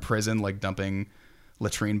so they're in prison, like dumping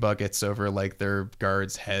latrine buckets over like their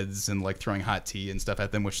guards' heads and like throwing hot tea and stuff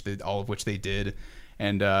at them, all of which they did.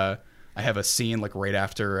 And I have a scene like right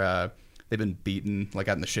after they've been beaten, like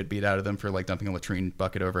gotten the shit beat out of them for like dumping a latrine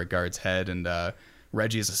bucket over a guard's head. And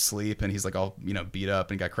Reggie is asleep and he's like all, you know, beat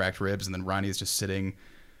up and got cracked ribs. And then Ronnie is just sitting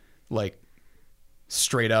like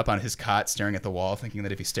straight up on his cot staring at the wall, thinking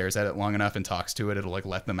that if he stares at it long enough and talks to it, it'll like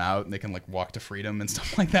let them out and they can like walk to freedom and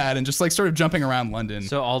stuff like that. And just like sort of jumping around London.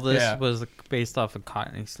 So all this was based off of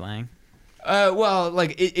Cockney slang. Well,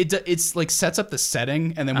 like it's like sets up the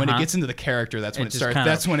setting, and then when it gets into the character, that's when it starts.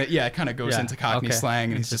 That's when it kind of goes into Cockney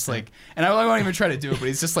slang, and he's just like, and I won't even try to do it, but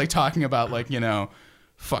he's just like talking about like, you know,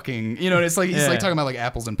 fucking, you know, it's like he's like talking about like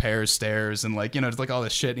apples and pears stairs and like, you know, it's like all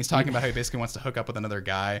this shit, and he's talking about how he basically wants to hook up with another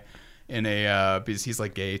guy in a because he's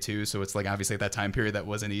like gay too, so it's like obviously at that time period that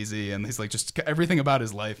wasn't easy, and he's like just everything about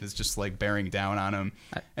his life is just like bearing down on him,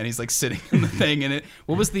 and he's like sitting in the thing, and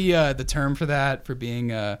what was the term for that, for being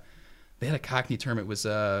they had a Cockney term. It was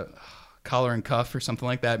collar and cuff or something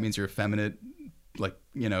like that. It means you're effeminate, like,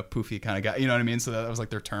 you know, poofy kind of guy. You know what I mean? So that was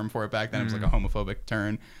like their term for it back then. It was like a homophobic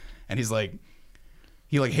term. And he's like,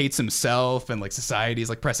 he like hates himself, and like society is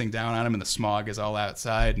like pressing down on him, and the smog is all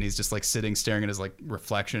outside, and he's just like sitting staring at his like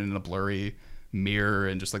reflection in a blurry mirror,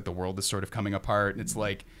 and just like the world is sort of coming apart. And it's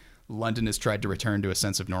like London has tried to return to a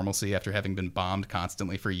sense of normalcy after having been bombed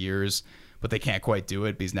constantly for years, but they can't quite do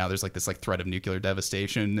it because now there's like this like threat of nuclear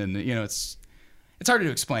devastation, and you know, it's hard to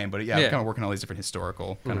explain, but we're kind of working on all these different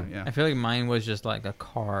historical kind of I feel like mine was just like a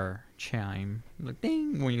car chime, like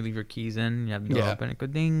ding when you leave your keys in, you have the door open, it go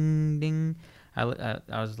ding ding. I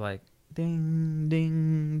was like ding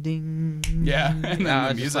ding ding. Yeah, and then I the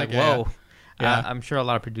was music, just like whoa. Yeah. I'm sure a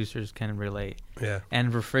lot of producers can relate. Yeah.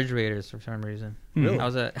 And refrigerators for some reason. Really? I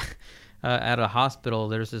was at a hospital.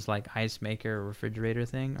 There's this like ice maker refrigerator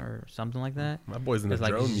thing or something like that. My boy's in the It's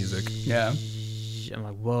like drone music. Yeah. I'm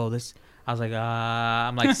like, whoa, this. I was like,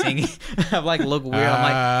 I'm like singing. I'm like, look weird.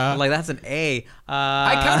 I'm like, that's an A.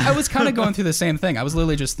 I was kind of going through the same thing. I was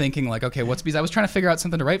literally just thinking like, okay, because I was trying to figure out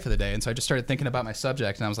something to write for the day, and so I just started thinking about my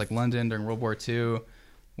subject, and I was like, London during World War II.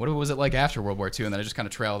 what was it like after World War II? And then I just kind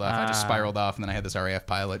of trailed off. I just spiraled off, and then I had this RAF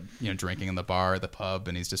pilot, drinking in the bar, the pub,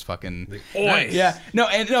 and he's just fucking. Oi! Yeah,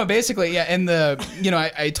 no, basically, yeah. And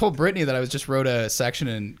I told Brittany that I just wrote a section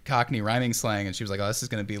in Cockney rhyming slang, and she was like, "Oh, this is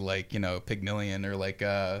gonna be like, Pygmalion or like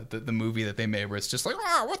the movie that they made where it's just like,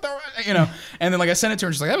 what the, And then like I sent it to her,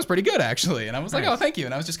 and she's like, that was pretty good actually. And I was like, oh, thank you.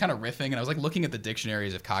 And I was just kind of riffing, and I was like looking at the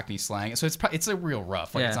dictionaries of Cockney slang. So it's a real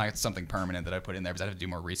rough. Like it's not something permanent that I put in there because I have to do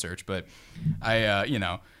more research. But I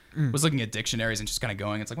was looking at dictionaries and just kind of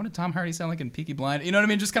going, it's like, what did Tom Hardy sound like in Peaky Blind? You know what I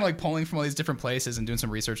mean? Just kind of like pulling from all these different places and doing some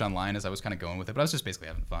research online as I was kind of going with it. But I was just basically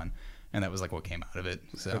having fun. And that was like what came out of it.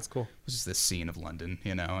 So That's cool. It was just this scene of London,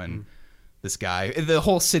 and this guy, the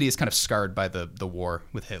whole city is kind of scarred by the war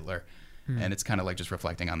with Hitler. And it's kind of like just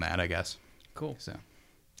reflecting on that, I guess. Cool. So,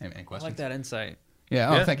 any I questions? like that insight. Yeah.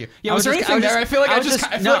 Yeah. Oh, thank you. Yeah. I Was there was just- anything I was there? just- I feel like I I was just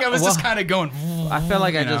just- I feel like I was no, just well, kind of going. I felt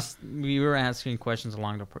like you we were asking questions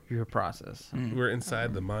along your process. We're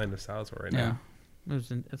inside the mind of Salvatore right Yeah. now.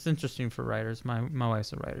 It's interesting for writers. My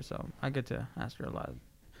wife's a writer, so I get to ask her a lot of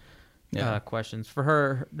Yeah. questions. For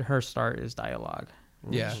her start is dialogue.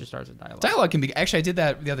 Yeah. She starts with dialogue. Dialogue can be. Actually, I did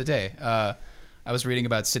that the other day. I was reading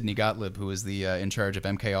about Sidney Gottlieb, who was the in charge of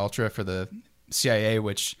MK Ultra for the CIA,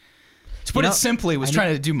 which, to put it simply, was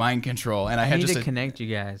trying to do mind control. And I had need just to connect you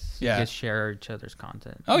guys. Yeah. You guys share each other's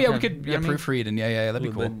content. Oh yeah, we Because, could you know what I mean? proofread and yeah, that'd be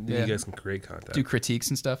cool. Then Yeah. you guys can create content. Do critiques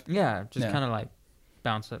and stuff. Yeah, just Yeah. kind of like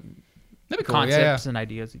bounce up That'd be cool. concepts and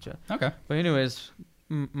ideas each other. Okay. But anyways,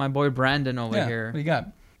 my boy Brandon over Yeah. here. What do you got?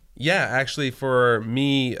 Yeah, actually, for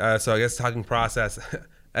me, so I guess talking process,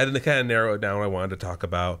 I had to kind of narrow it down what I wanted to talk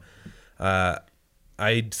about.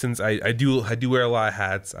 I do wear a lot of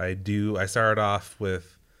hats. I started off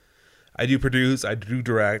with, I do produce, I do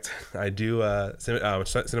direct, I do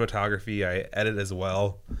cinematography, I edit as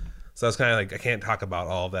well. So I was kind of like, I can't talk about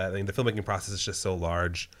all of that. I mean, the filmmaking process is just so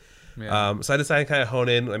large. Yeah. So I decided to kind of hone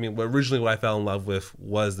in. I mean, originally what I fell in love with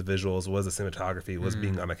was the visuals, was the cinematography, was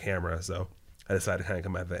being on a camera. So I decided to kind of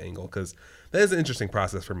come at that angle because that is an interesting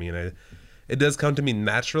process for me, and it does come to me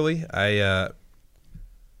naturally.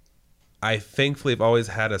 I thankfully have always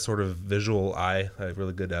had a sort of visual eye, a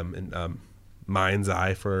really good mind's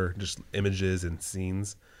eye for just images and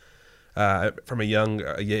scenes. From a young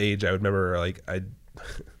age, I would remember like I'd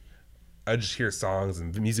just hear songs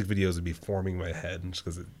and music videos would be forming in my head just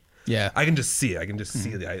because I can just see it. I can just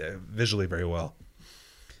see it visually very well.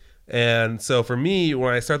 And so for me,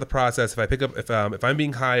 when I start the process, if I'm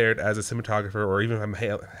being hired as a cinematographer, or even if I'm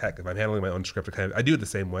handling my own script, I do it the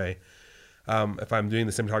same way. If I'm doing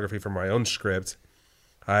the cinematography for my own script,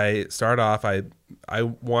 I start off. I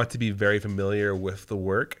want to be very familiar with the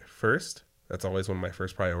work first. That's always one of my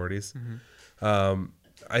first priorities.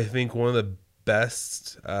 I think one of the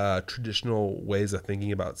best traditional ways of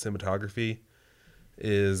thinking about cinematography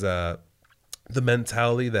is the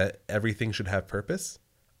mentality that everything should have purpose.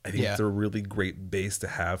 I think it's a really great base to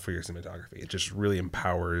have for your cinematography. It just really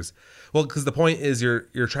empowers. Well, because the point is you're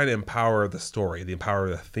trying to empower the story, empower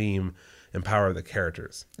the theme, empower the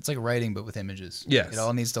characters. It's like writing, but with images. Yes. It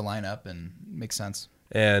all needs to line up and make sense.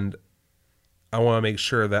 And I want to make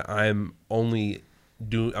sure that I'm only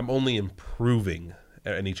improving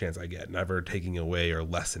at any chance I get, never taking away or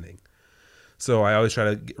lessening. So I always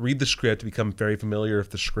try to read the script, become very familiar with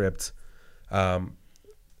the script.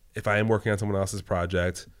 If I am working on someone else's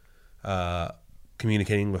project,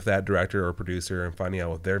 communicating with that director or producer and finding out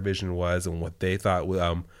what their vision was and what they thought,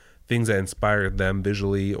 things that inspired them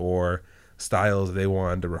visually or styles they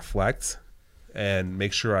wanted to reflect, and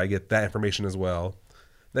make sure I get that information as well.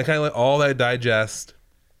 Then kind of let all that digest,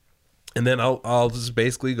 and then I'll just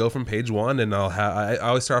basically go from page one, and I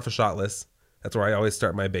always start off a shot list. That's where I always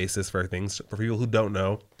start my basis for things. For people who don't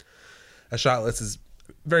know, a shot list is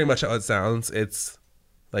very much how it sounds. It's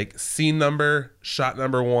like scene number, shot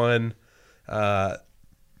number one. I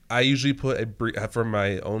usually put for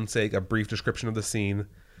my own sake, a brief description of the scene,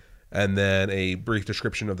 and then a brief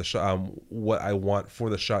description of the shot, what I want for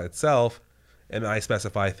the shot itself, and I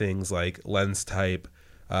specify things like lens type.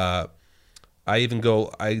 I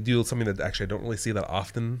do something that actually I don't really see that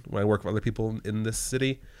often when I work with other people in this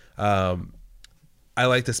city. I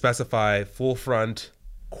like to specify full front,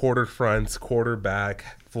 quarter front, quarter back,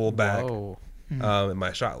 full back in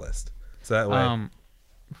my shot list. So that way,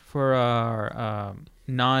 for our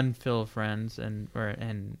non-Phil friends and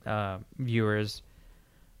viewers,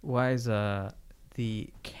 why is the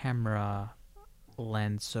camera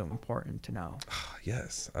lens so important to know?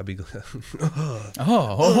 yes, I'd be glad.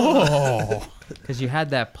 Because you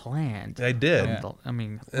had that planned. I did. I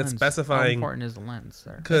mean, It's lens, specifying- how important is the lens,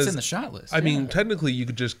 sir? It's in the shot list. I mean, technically, you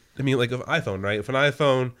could just, like an iPhone, right? If an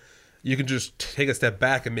iPhone, you can just take a step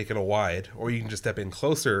back and make it a wide, or you can just step in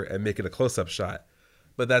closer and make it a close-up shot.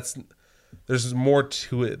 But there's more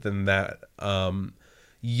to it than that.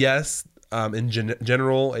 Yes, in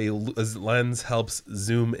general, a lens helps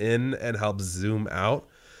zoom in and helps zoom out,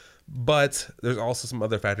 but there's also some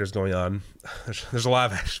other factors going on. There's a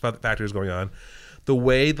lot of factors going on. The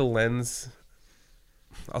way the lens,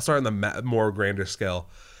 I'll start on the more grander scale.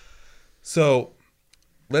 So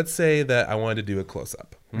let's say that I wanted to do a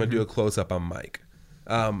close-up. I'm going to do a close-up on Mike.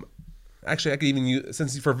 Actually, I could even use,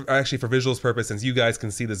 for visuals purpose, since you guys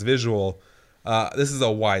can see this visual, this is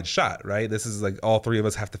a wide shot, right? This is like all three of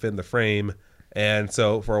us have to fit in the frame. And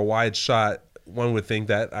so for a wide shot, one would think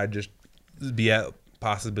that I'd just be at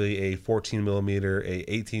possibly a 14 millimeter, a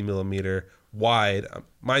 18 millimeter wide.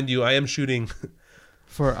 Mind you, I am shooting...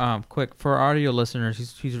 For for audio listeners,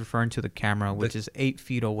 he's referring to the camera, which is 8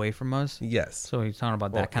 feet away from us. Yes. So he's talking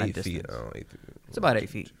about that kind of distance. 8 feet. It's about 8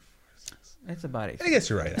 feet. It's about 8 feet. I guess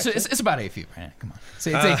you're right. It's about 8 feet, Brandon. Come on. It's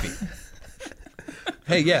 8 feet.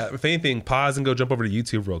 Hey, yeah. If anything, pause and go jump over to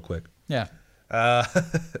YouTube real quick. Yeah. I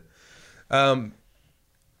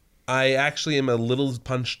actually am a little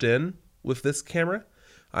punched in with this camera.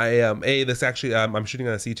 I'm shooting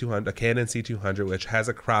on a Canon C200, which has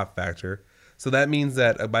a crop factor. So that means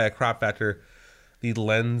that by a crop factor, the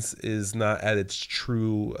lens is not at its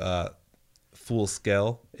true full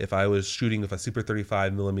scale. If I was shooting with a Super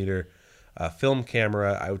 35 millimeter film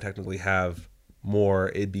camera, I would technically have more.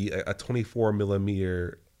 It'd be a 24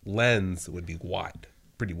 millimeter lens would be wide,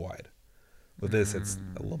 pretty wide. With this, it's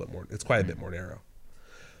a little bit more. It's quite a bit more narrow.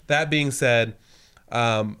 That being said,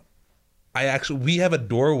 we have a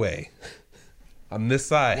doorway on this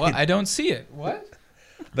side. What? I don't see it. What?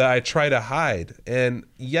 That I try to hide. And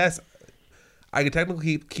yes, I could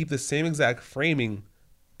technically keep the same exact framing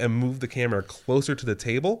and move the camera closer to the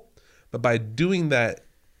table. But by doing that,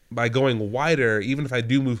 by going wider, even if I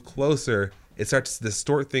do move closer, it starts to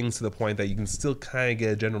distort things to the point that you can still kind of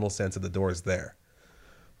get a general sense of the door is there.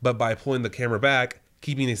 But by pulling the camera back,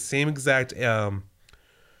 keeping the same exact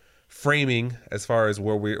framing as far as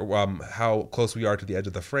where how close we are to the edge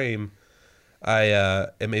of the frame, I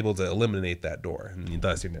am able to eliminate that door, and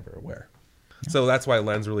thus you're never aware. So that's why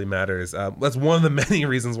lens really matters. That's one of the many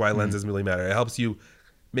reasons why lenses really matter. It helps you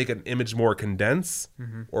make an image more condensed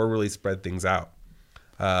or really spread things out.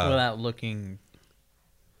 Without looking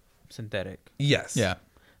synthetic. Yes. Yeah.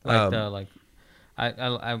 I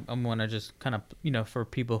want to just kind of, for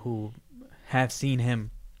people who have seen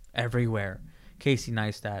him everywhere, Casey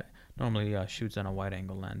Neistat normally shoots on a wide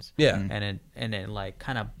angle lens. Yeah. And it like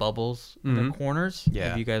kind of bubbles in the corners.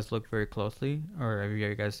 Yeah. If you guys look very closely, or if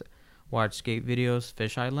you guys watch skate videos,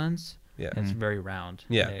 fisheye lens, it's very round.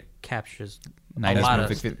 Yeah. And it captures 90s a lot of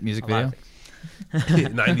music a video. lot of things.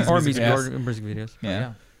 90s or music music videos.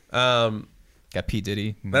 Yeah. Yeah. Got P.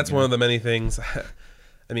 Diddy. That's one of the many things.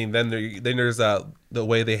 I mean, then there's the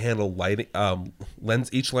way they handle lighting.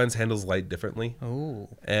 Each lens handles light differently. Oh,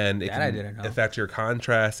 and it that I can didn't know. affect your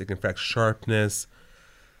contrast. It can affect sharpness.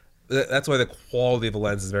 That's why the quality of the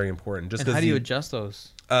lens is very important. Just and how do you adjust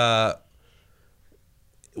those? Well,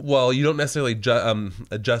 you don't necessarily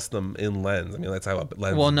adjust them in lens. I mean, that's how a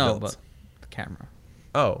lens. Well, is no, built. but the camera.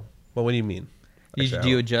 Oh, well, what do you mean? Do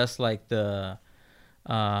you adjust like the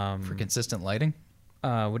For consistent lighting?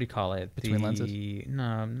 what do you call it? Between lenses?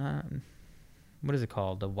 No, not. What is it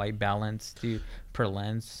called? The white balance per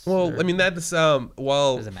lens? Well, I mean that's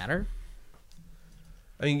does it matter?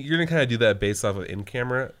 I mean, you're gonna kind of do that based off of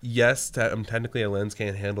in-camera. Yes, technically a lens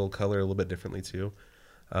can handle color a little bit differently too.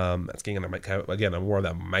 That's getting on more of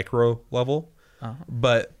that micro level.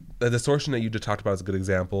 But the distortion that you just talked about is a good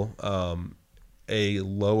example. A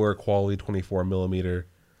lower quality 24 millimeter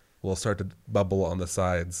will start to bubble on the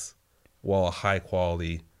sides, while a high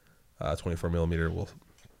quality 24 millimeter will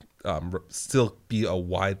still be a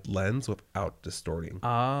wide lens without distorting.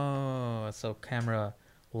 Oh, so camera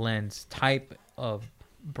lens type of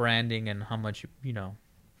branding and how much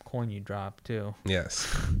coin you drop too.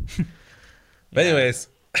 Yes. But anyways,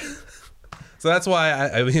 so that's why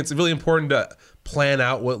I mean it's really important to plan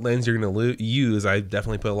out what lens you're going to use. I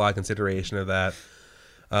definitely put a lot of consideration of that.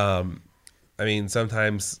 I mean,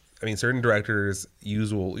 sometimes certain directors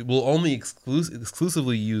will only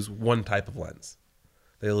exclusively use one type of lens.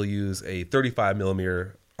 They'll use a 35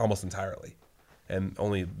 millimeter almost entirely, and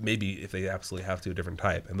only maybe if they absolutely have to a different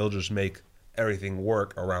type, and they'll just make everything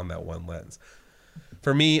work around that one lens.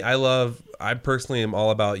 For me, I personally am all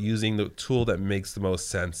about using the tool that makes the most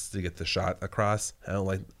sense to get the shot across.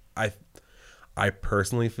 I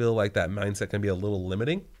personally feel like that mindset can be a little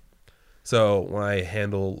limiting. So when I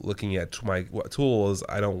handle looking at my tools,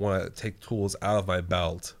 I don't want to take tools out of my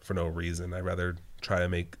belt for no reason. I'd rather try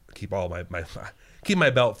to keep all keep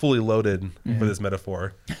my belt fully loaded for this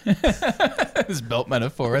metaphor. This belt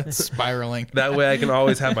metaphor, it's spiraling. That way I can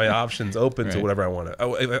always have my options open to whatever I want to.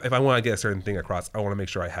 Oh, if I want to get a certain thing across, I want to make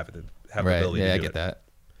sure I have the ability to do it. Yeah, I get that.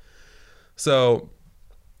 So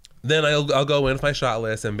then I'll go in with my shot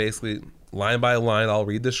list and basically line by line, I'll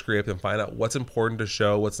read the script and find out what's important to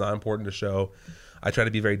show, what's not important to show. I try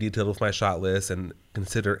to be very detailed with my shot list and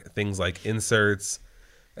consider things like inserts.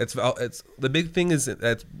 It's the big thing is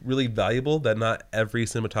that's really valuable that not every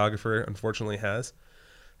cinematographer unfortunately has.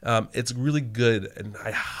 It's really good, and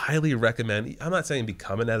I highly recommend. I'm not saying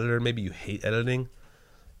become an editor. Maybe you hate editing.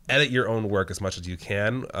 Edit your own work as much as you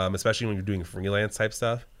can, especially when you're doing freelance type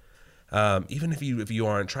stuff. Even if you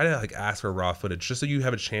aren't, try to like ask for raw footage just so you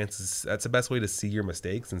have a chance. That's the best way to see your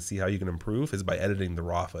mistakes and see how you can improve is by editing the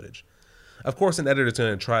raw footage. Of course, an editor is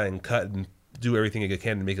going to try and cut and do everything it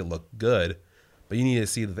can to make it look good, but you need to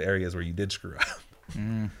see the areas where you did screw up.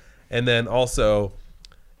 And then also,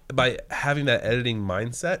 by having that editing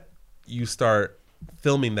mindset, you start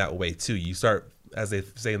filming that way too. You start, as they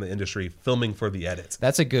say in the industry, filming for the edits.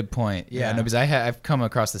 That's a good point. Yeah. No, because I've come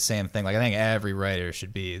across the same thing. Like I think every writer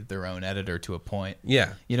should be their own editor to a point.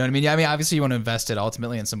 Yeah. You know what I mean? I mean, obviously you want to invest it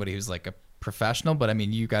ultimately in somebody who's like a professional, but I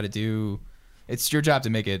mean, you got to do. It's your job to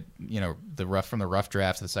make it, from the rough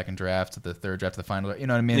draft to the second draft to the third draft to the final. You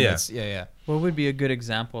know what I mean? Yeah. Yeah. What would be a good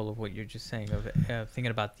example of what you're just saying of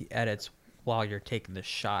thinking about the edits while you're taking the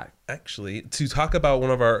shot? Actually, to talk about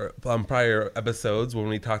one of our prior episodes when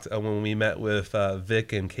we met with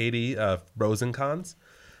Vic and Katie, Pros and Cons,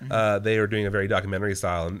 they were doing a very documentary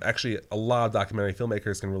style, and actually a lot of documentary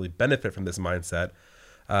filmmakers can really benefit from this mindset.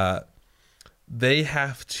 They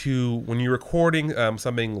have to, when you're recording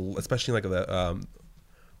something, especially like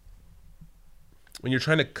when you're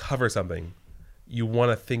trying to cover something, you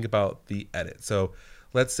want to think about the edit. So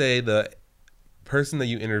let's say the person that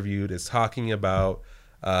you interviewed is talking about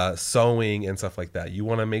sewing and stuff like that. You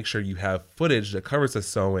want to make sure you have footage that covers the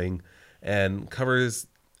sewing and covers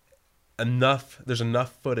there's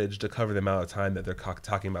enough footage to cover the amount of time that they're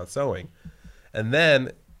talking about sewing. And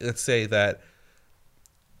then let's say that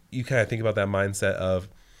you kind of think about that mindset of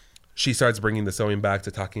she starts bringing the sewing back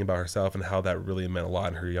to talking about herself and how that really meant a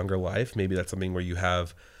lot in her younger life. Maybe that's something where you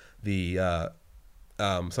have the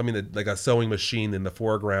something that like a sewing machine in the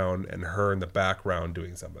foreground and her in the background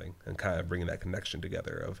doing something and kind of bringing that connection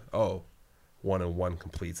together of, one and one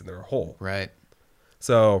completes in their whole. Right.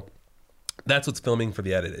 So that's what's filming for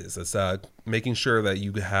the edit is. It's making sure that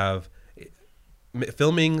you have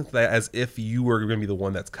filming that as if you were going to be the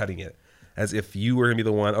one that's cutting it. As if you were going to be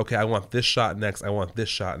the one, okay, I want this shot next, I want this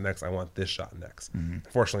shot next, I want this shot next.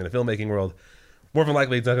 Unfortunately, in the filmmaking world, more than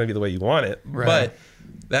likely it's not going to be the way you want it. Right. But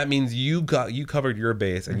that means you covered your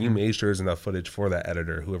base and you made sure there's enough footage for that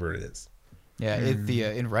editor, whoever it is. Yeah,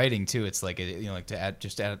 in writing too, it's like like to add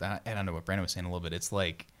on to what Brandon was saying a little bit. It's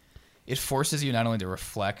like it forces you not only to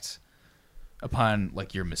reflect upon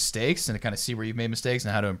like your mistakes and to kind of see where you've made mistakes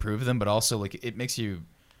and how to improve them, but also like it makes you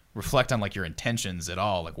reflect on like your intentions at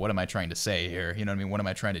all. Like, what am I trying to say here? You know what I mean? What am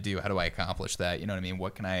I trying to do? How do I accomplish that? You know what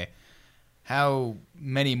I mean? How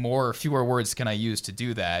many fewer words can I use to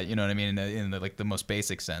do that? You know what I mean? In the, like the most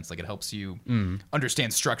basic sense, like it helps you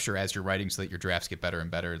understand structure as you're writing so that your drafts get better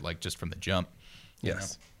and better, like just from the jump.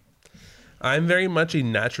 Yes. I'm very much a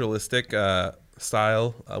naturalistic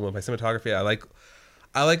style with my cinematography.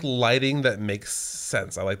 I like lighting that makes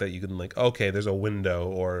sense. I like that you can like, okay, there's a window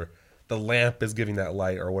or the lamp is giving that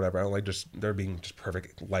light or whatever. I don't like just there being just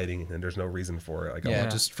perfect lighting and there's no reason for it. Like,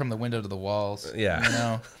 just from the window to the walls. Yeah, you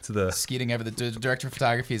know, to the skeeting the director of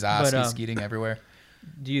photography is Oski, skeeting everywhere.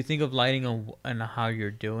 Do you think of lighting and how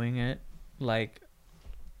you're doing it, like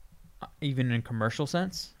even in commercial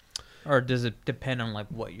sense, or does it depend on like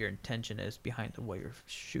what your intention is behind what you're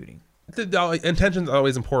shooting? The intention's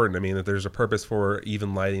always important. I mean, that there's a purpose for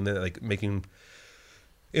even lighting that, like making.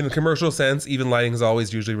 In the commercial sense, even lighting is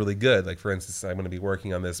always usually really good. Like, for instance, I'm going to be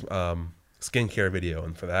working on this skincare video.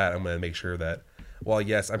 And for that, I'm going to make sure that, well,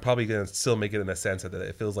 yes, I'm probably going to still make it in a sense that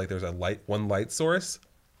it feels like there's one light source.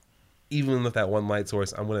 Even with that one light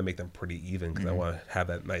source, I'm going to make them pretty even because I want to have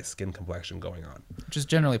that nice skin complexion going on. Which is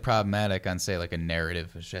generally problematic on, say, like a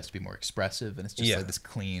narrative. It has to be more expressive. And it's just like this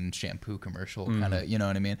clean shampoo commercial kind of, you know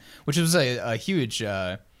what I mean? Which was a huge...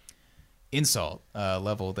 insult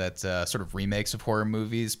level that sort of remakes of horror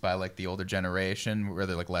movies by like the older generation where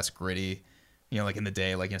they're like less gritty, like in the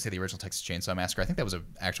day, like say the original Texas Chainsaw Massacre. I think that was an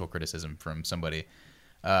actual criticism from somebody.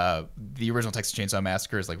 The original Texas Chainsaw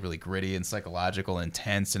Massacre is like really gritty and psychological and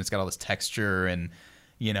intense, and it's got all this texture and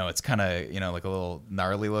you know, it's kind of, you know, like a little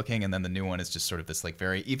gnarly looking, and then the new one is just sort of this like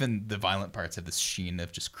very, even the violent parts have this sheen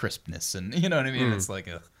of just crispness, and you know what I mean? It's like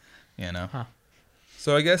a, you know.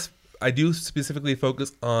 So I guess I do specifically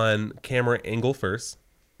focus on camera angle first.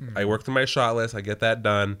 I work through my shot list. I get that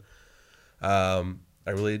done. I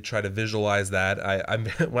really try to visualize that. I'm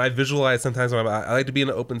when I visualize, sometimes when I like to be in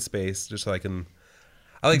an open space just so I can.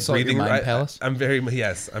 I like Consult your breathing. mind palace? I'm very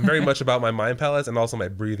much about my mind palace and also my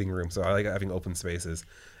breathing room. So I like having open spaces.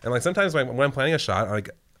 And like sometimes when I'm planning a shot,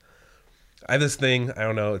 I have this thing. I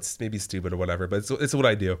don't know. It's maybe stupid or whatever, but it's what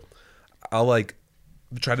I do. I'll like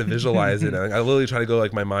try to visualize it. And I literally try to go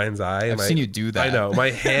like my mind's eye. And I've seen you do that. I know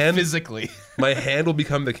my hand physically. My hand will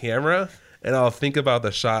become the camera, and I'll think about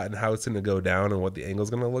the shot and how it's going to go down and what the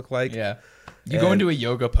angle's going to look like. Yeah. You go into a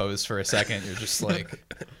yoga pose for a second, you're just like,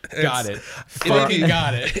 got it. Fucking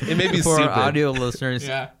got it. It may be For stupid. our audio listeners,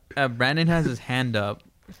 Yeah. Brandon has his hand up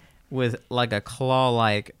with like a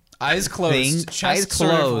claw-like. Eyes closed, Thing- chest eyes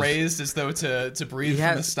sort of closed. raised as though to breathe He from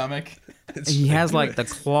the has- stomach. He has like the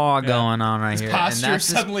claw going on right His here, posture and that's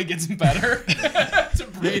just suddenly gets better to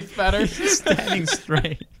breathe better. standing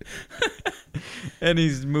straight. And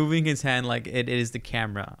he's moving his hand like it is the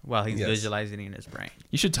camera while he's Yes. visualizing it in his brain.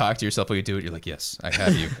 You should talk to yourself while you do it. You're like, yes, I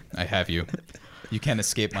have you. I have you. You can't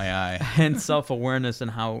escape my eye. And self-awareness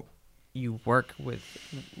and how you work with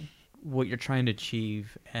what you're trying to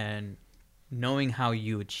achieve and knowing how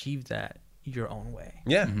you achieve that your own way.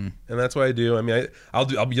 Yeah, and that's what I do. I mean,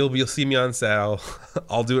 you'll see me on set.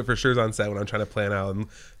 I'll do it for sure on set when I'm trying to plan out and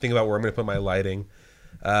think about where I'm going to put my lighting.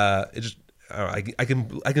 It just I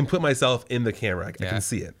can put myself in the camera. I can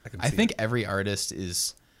see it. I think every artist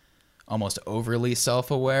is almost overly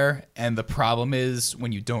self-aware, and the problem is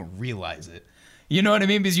when you don't realize it. You know what I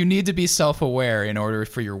mean? Because you need to be self-aware in order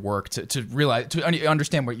for your work to realize, to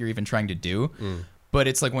understand what you're even trying to do. But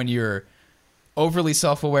it's like when you're overly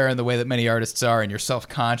self-aware in the way that many artists are, and you're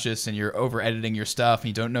self-conscious and you're over-editing your stuff and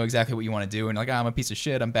you don't know exactly what you want to do, and you're like, I'm a piece of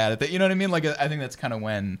shit, I'm bad at that. You know what I mean? Like, I think that's kind of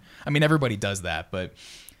when, I mean, everybody does that, but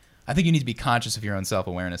I think you need to be conscious of your own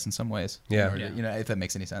self-awareness in some ways. Yeah. In order to, you know, if that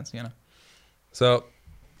makes any sense, you know? So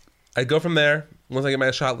I go from there. Once I get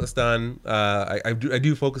my shot list done, I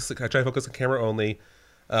do focus. I try to focus on camera only.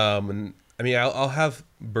 And I mean, I'll have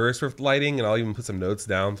bursts for lighting, and I'll even put some notes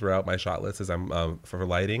down throughout my shot list as I'm for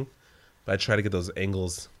lighting. But I try to get those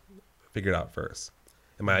angles figured out first.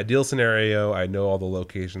 In my ideal scenario, I know all the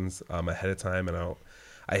locations ahead of time, and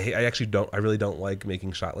I really don't like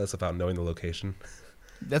making shot lists without knowing the location.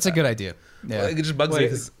 That's a good idea. Yeah. It just bugs me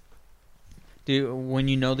because When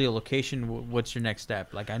you know the location, what's your next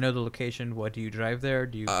step? Like, I know the location. What do you drive there?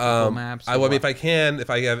 Do you Google Maps? I mean, if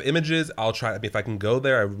I have images, I'll try. I mean, if I can go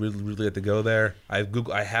there, I really like to go there. I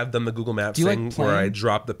have done the Google Maps Do you like thing where I playing?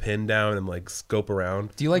 drop the pin down and like scope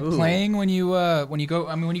around. Do you like Ooh. playing when you go?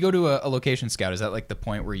 I mean, when you go to a location scout, is that like the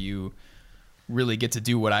point where you really get to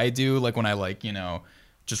do what I do? Like when I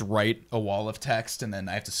just write a wall of text and then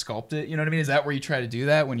I have to sculpt it. You know what I mean? Is that where you try to do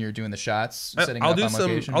that when you're doing the shots, setting I'll up do on some.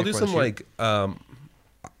 location? I'll do before the some shoot? like,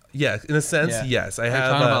 yeah, in a sense, Yeah. yes. I Are you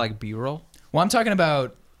have. talking about like B-roll? Well, I'm talking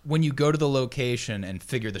about when you go to the location and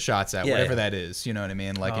figure the shots out, Yeah, whatever yeah. that is. You know what I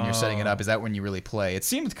mean? Like, and you're setting it up. Is that when you really play? It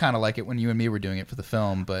seemed kind of like it when you and me were doing it for the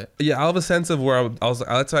film, but Yeah, I'll have a sense of where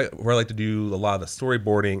that's where I like to do a lot of the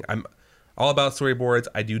storyboarding. I'm all about storyboards.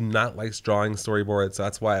 I do not like drawing storyboards, so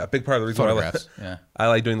that's why a big part of the reason why photographs. Yeah. I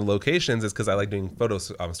like doing the locations is because I like doing photo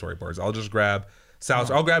storyboards. I'll just grab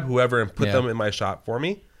I'll grab whoever and put Yeah. them in my shot for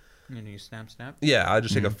me. And you snap. Yeah, I'll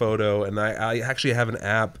just take Mm-hmm. a photo, and I actually have an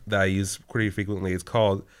app that I use pretty frequently. It's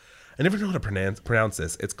called, I never know how to pronounce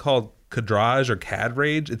this. It's called Cadrage or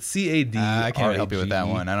Cadrage. It's CAD. I can't help you with that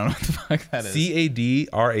one. I don't know what the fuck that is.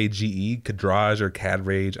 CADRAGE, Cadrage or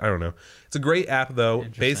Cadrage. I don't know. It's a great app though.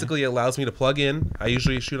 Interesting. Basically, it allows me to plug in. I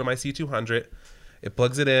usually shoot on my C200. It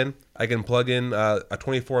plugs it in. I can plug in a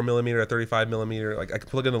 24 millimeter, a 35 millimeter. Like I can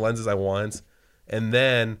plug in the lenses I want, and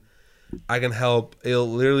then I can help. It'll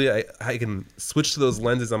literally, I can switch to those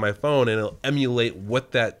lenses on my phone, and it'll emulate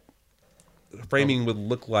what that framing would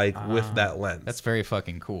look like with that lens. That's very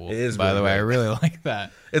fucking cool. It is by really the way. I great. really like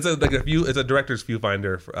that. It's a director's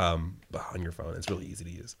viewfinder on your phone. It's really easy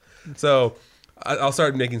to use. So I'll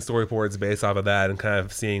start making storyboards based off of that and kind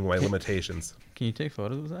of seeing my limitations. Can you take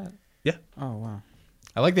photos of that? Yeah. Oh, wow.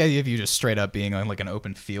 I like the idea of you just straight up being on like an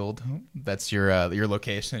open field. That's your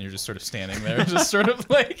location, and you're just sort of standing there, just sort of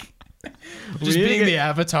like just need to being get- the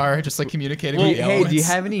avatar, just like communicating Well, with the hey, do you elements.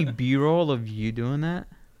 have any B-roll of you doing that?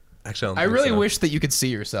 Actually, I really wish that you could see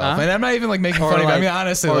yourself, Huh? and I'm not even like making Or fun of you. I like- mean,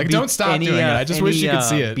 honestly, or like B- don't stop any, doing it. I just wish you could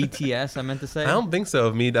see it. BTS, I meant to say. I don't think so.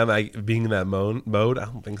 Of me, like being in that mode. I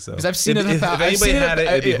don't think so. Because I've seen if, it. if anybody had it,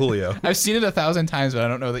 it'd be Julio. I've seen it 1,000 times, but I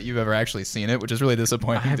don't know that you've ever actually seen it, which is really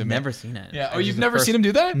disappointing. I've to me. never seen it. Yeah. Oh, This you've is the never first- seen him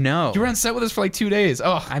do that? No. You were on set with us for like 2 days.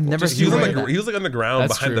 Oh, I've never just seen you him wait. like He was like on the ground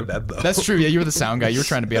That's behind true. the bed though. That's true. Yeah, you were the sound guy. You were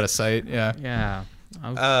trying to be out of sight. Yeah. Yeah.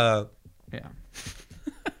 I was- yeah.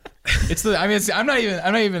 It's the. I mean, I'm not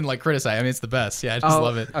even like criticizing. I mean, it's the best. Yeah, I just Oh,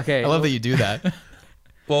 love it. okay. I love that you do that.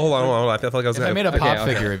 Well, hold on. I felt like I was If I made a Okay, pop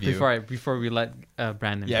okay. figure of you. Before we let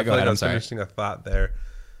Brandon. Yeah, I go feel ahead. like I I'm was sorry. finishing a thought there.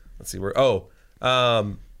 Let's see where.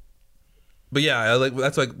 But yeah,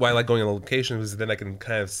 that's like why I like going on location, because then I can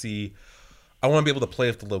kind of see. I want to be able to play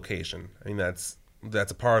with the location. I mean, that's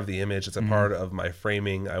a part of the image. It's a part of my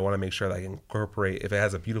framing. I want to make sure that I can incorporate. If it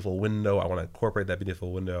has a beautiful window, I want to incorporate that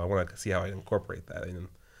beautiful window. I want to see how I incorporate that. And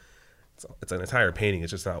it's an entire painting.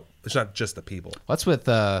 It's not just the people. What's with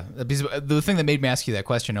because the thing that made me ask you that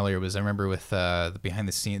question earlier was I remember with the behind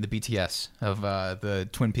the scene, the BTS of the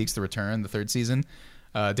Twin Peaks: The Return, the 3rd season.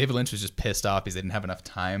 David Lynch was just pissed off because they didn't have enough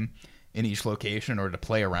time in each location in order to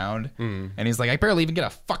play around, and he's like, I barely even get a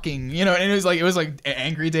fucking, and it was like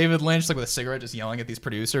angry David Lynch, like with a cigarette, just yelling at these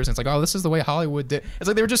producers. And it's like, oh, this is the way Hollywood did. It's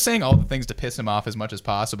like they were just saying all the things to piss him off as much as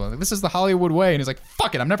possible. Like, this is the Hollywood way, and he's like,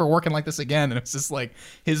 fuck it, I'm never working like this again. And it's just like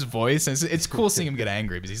his voice, and it's cool seeing him get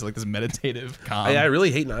angry because he's like this meditative, calm. I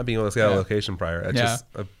really hate not being able to see out Yeah. a location prior. It's Yeah. just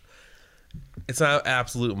it's not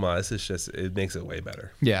absolute must. It's just it makes it way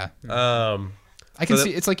better. Yeah, Um, I can So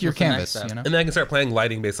see it's like your what's the next canvas, step? you know. And then I can start playing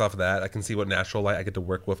lighting based off of that. I can see what natural light I get to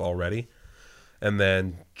work with already, and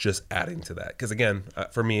then just adding to that. Because again,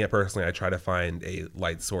 for me personally, I try to find a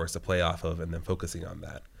light source to play off of, and then focusing on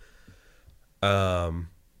that.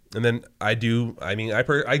 And then I do. I mean,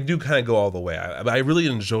 I do kind of go all the way. I really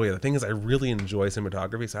enjoy it. The thing is, I really enjoy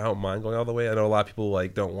cinematography, so I don't mind going all the way. I know a lot of people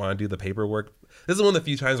like don't want to do the paperwork. This is one of the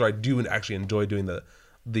few times where I do actually enjoy doing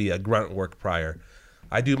the grunt work prior.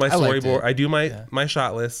 I do my liked storyboard. it. I do my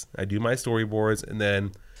shot list. I do my storyboards, and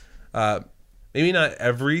then maybe not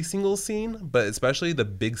every single scene, but especially the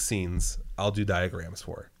big scenes, I'll do diagrams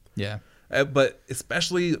for. Yeah. But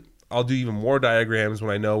especially, I'll do even more diagrams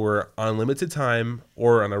when I know we're on limited time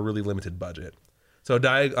or on a really limited budget. So a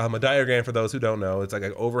diagram, for those who don't know, it's like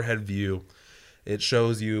an overhead view. It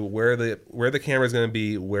shows you where the camera is going to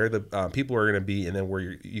be, where the people are going to be, and then where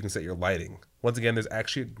you can set your lighting. Once again, there's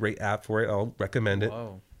actually a great app for it. I'll recommend it.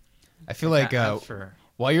 Whoa. I feel like Apps for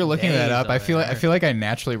while you're looking that days up, I over feel there. like I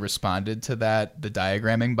naturally responded to the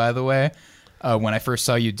diagramming, by the way, when I first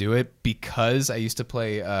saw you do it, because I used to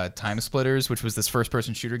play Time Splitters, which was this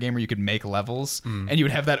first-person shooter game where you could make levels, and you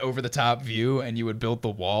would have that over-the-top view, and you would build the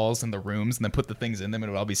walls and the rooms, and then put the things in them, and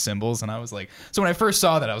it would all be symbols. And I was like, so when I first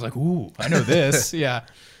saw that, I was like, ooh, I know this. Yeah.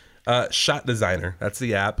 Shot Designer. That's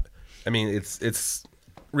the app. I mean, it's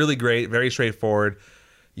really great, very straightforward.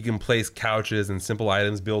 You can place couches and simple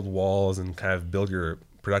items, build walls, and kind of build your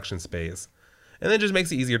production space. And then it just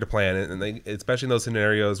makes it easier to plan. And especially in those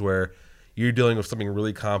scenarios where you're dealing with something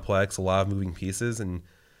really complex, a lot of moving pieces, and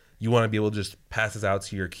you want to be able to just pass this out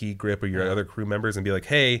to your key grip or your other crew members and be like,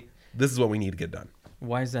 hey, this is what we need to get done.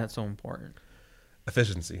 Why is that so important?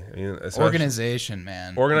 Efficiency. I mean, especially- Organization,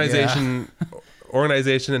 man. Organization,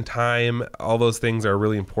 organization and time, all those things are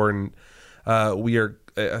really important. We are,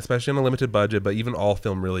 especially on a limited budget, but even all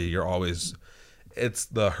film, really, it's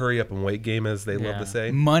the hurry up and wait game, as they love Yeah. to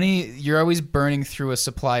say. Money, you're always burning through a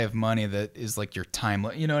supply of money that is like your time.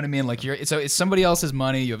 You know what I mean? Like it's somebody else's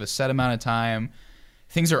money. You have a set amount of time.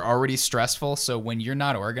 Things are already stressful. So when you're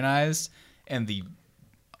not organized and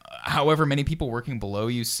however many people working below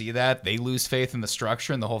you see that, they lose faith in the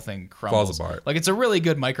structure and the whole thing crumbles. Falls apart. Like it's a really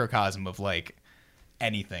good microcosm of like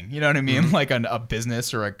anything. You know what I mean? Mm-hmm. Like a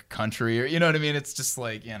business or a country, or you know what I mean? It's just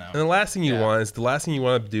like, you know. And the last thing you Yeah.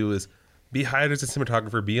 want to do is be hired as a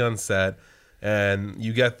cinematographer, be on set, and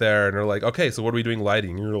you get there and they're like, okay, so what are we doing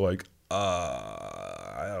lighting? And you're like,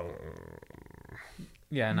 I don't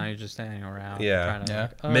Yeah, now you're just standing around. Yeah. trying to, Yeah.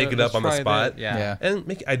 like, Make it let's up on the try spot. this. Yeah. Yeah.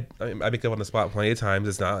 And I make it up on the spot plenty of times.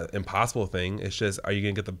 It's not an impossible thing. It's just, are you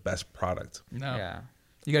gonna get the best product? No. Yeah.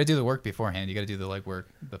 You got to do the work beforehand. You got to do the legwork,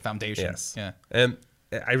 the foundation. Yes. Yeah. And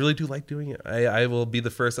I really do like doing it. I will be the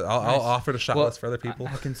first. I'll offer the shot Well, list for other people.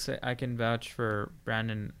 I can vouch for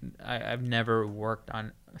Brandon. I've never worked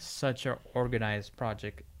on such an organized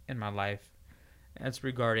project in my life. That's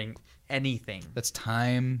regarding anything. That's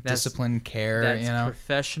time, That's- discipline, care, That's you know?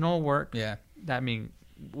 professional work. Yeah. That mean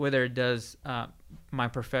whether it does my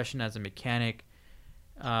profession as a mechanic,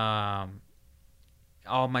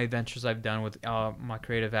 all my ventures I've done with my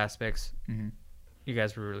creative aspects, Mhm. you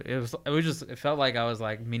guys were really. It felt like I was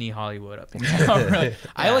like mini Hollywood up in Oh, really?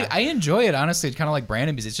 I enjoy it, honestly. It's kind of like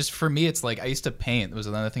Brandon, because it's just, for me, it's like I used to paint. It was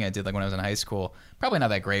another thing I did like when I was in high school. Probably not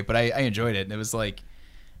that great, but I enjoyed it. And it was like,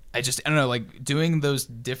 I don't know, like doing those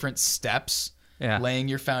different steps, laying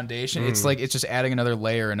your foundation. It's like, it's just adding another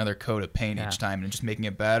layer, another coat of paint each time, and just making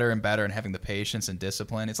it better and better, and having the patience and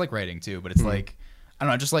discipline. It's like writing too, but it's like, I don't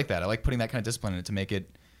know, I just like that. I like putting that kind of discipline in it to make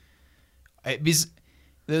it, because,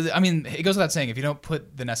 I mean, it goes without saying, if you don't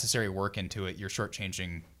put the necessary work into it, you're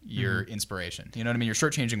shortchanging your inspiration. You know what I mean? You're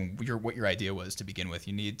shortchanging what your idea was to begin with.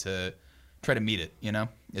 You need to try to meet it, you know,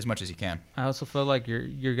 as much as you can. I also feel like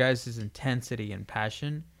your guys' intensity and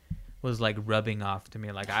passion was like rubbing off to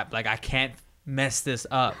me. Like I can't mess this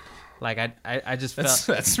up. Like I just felt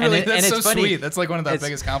that's really that's so funny. sweet. That's like one of the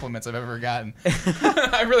biggest compliments I've ever gotten.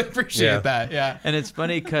 I really appreciate that. Yeah. And it's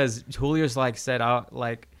funny because Julio's like said out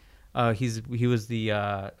like he was the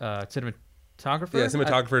cinematographer. Yeah,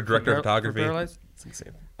 cinematographer, director of photography. It's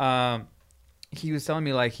insane. He was telling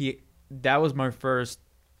me like that was my first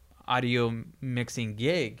audio mixing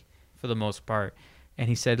gig for the most part. And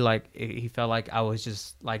he said, like, he felt like I was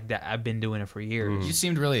just like that. I've been doing it for years. You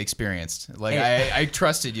seemed really experienced. Like, I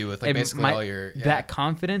trusted you with like basically all your. Yeah. That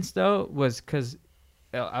confidence, though, was because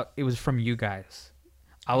it was from you guys.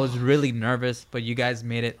 I was really nervous, but you guys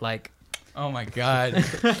made it like. Oh my God!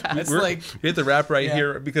 It's like you hit the rap right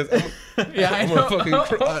here because. I know. Oh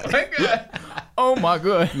my God! Oh my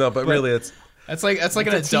God! No, but really, it's like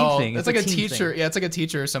an adult. It's like a teacher. Yeah, it's like a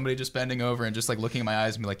teacher or somebody just bending over and just like looking in my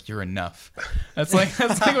eyes and be like, "You're enough." That's like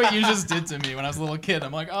what you just did to me when I was a little kid.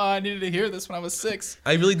 I'm like, "Oh, I needed to hear this when I was 6."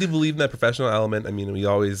 I really do believe in that professional element. I mean, I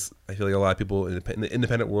feel like a lot of people in the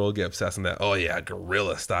independent world get obsessed in that. Oh yeah,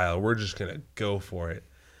 guerrilla style. We're just gonna go for it.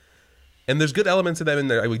 And there's good elements of them in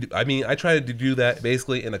there. I mean, I try to do that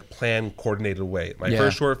basically in a planned, coordinated way. My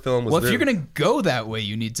first short film was... Well, if you're going to go that way,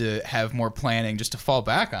 you need to have more planning just to fall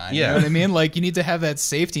back on. You know what I mean? Like, you need to have that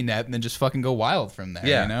safety net and then just fucking go wild from there,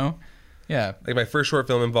 you know? Yeah. Like, my first short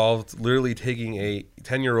film involved literally taking a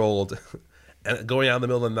 10-year-old and going out in the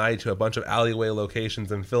middle of the night to a bunch of alleyway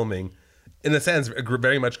locations and filming. In a sense,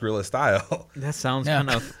 very much guerrilla style. That sounds kind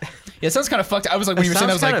of... Yeah, it sounds kind of fucked. I was like, when you were saying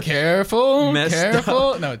that, I was like, careful.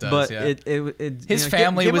 No, it does. But yeah. His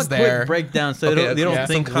family was there. Quick breakdown so they don't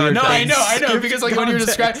think. No, I know. Because like when you were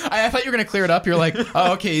describing, I thought you were gonna clear it up. You're like,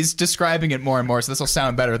 oh, okay, he's describing it more and more, so this will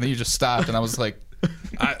sound better. And then you just stopped, and I was like,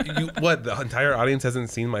 what? The entire audience hasn't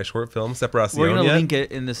seen my short film Separación We're gonna yet? link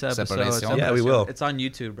it in this episode. Yeah, we will. It's on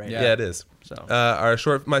YouTube right now. Yeah, it is. So my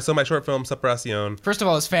short film Separación. First of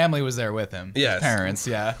all, his family was there with him. Yes. His parents.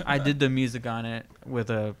 Yeah. I did the music on it with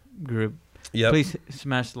a group. Yep. Please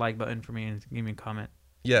smash the like button for me and give me a comment.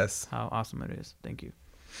 Yes. How awesome it is. Thank you.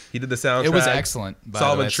 He did the soundtrack. It was excellent.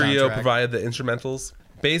 Solomon Trio provided the instrumentals.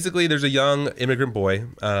 Basically, there's a young immigrant boy.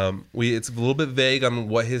 It's a little bit vague on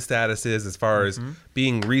what his status is as far as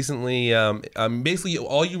being recently. Basically,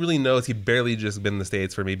 all you really know is he barely just been in the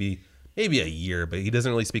States for maybe a year, but he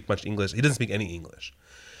doesn't really speak much English. He doesn't speak any English.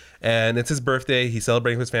 And it's his birthday. He's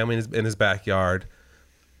celebrating with his family in his backyard.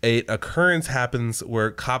 An occurrence happens where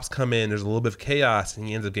cops come in. There's a little bit of chaos, and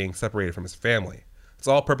he ends up getting separated from his family. It's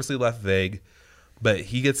all purposely left vague, but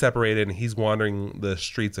he gets separated, and he's wandering the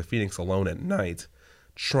streets of Phoenix alone at night,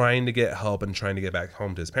 trying to get help and trying to get back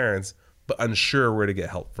home to his parents, but unsure where to get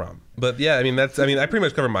help from. But yeah, I pretty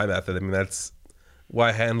much covered my method. I mean, that's why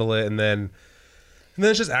I handle it, and then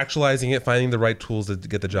it's just actualizing it, finding the right tools to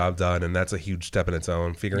get the job done, and that's a huge step in its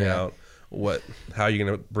own. Figuring out how you're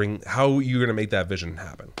gonna make that vision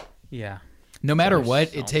happen. Yeah. No matter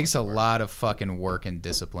what, it takes a lot of fucking work and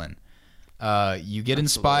discipline. You get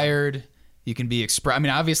inspired. You can be I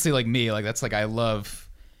mean, obviously, like me, like that's like I love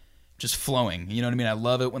just flowing. You know what I mean? I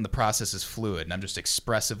love it when the process is fluid and I'm just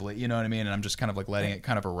expressively. You know what I mean? And I'm just kind of like letting it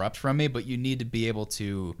kind of erupt from me. But you need to be able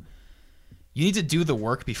to. You need to do the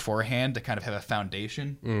work beforehand to kind of have a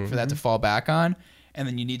foundation for that to fall back on, and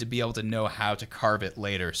then you need to be able to know how to carve it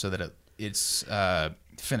later so that it's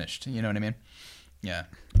finished. You know what I mean? Yeah.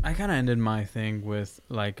 I kind of ended my thing with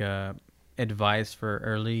like advice for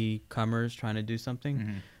early comers trying to do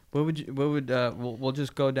something. We'll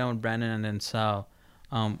just go down with Brandon and then Sal.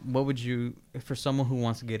 What would you, for someone who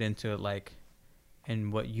wants to get into it, like,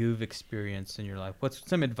 and what you've experienced in your life, what's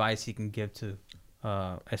some advice you can give to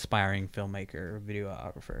aspiring filmmaker,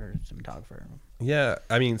 videographer, cinematographer? Yeah,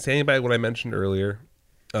 I mean, standing by what I mentioned earlier,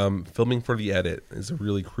 filming for the edit is a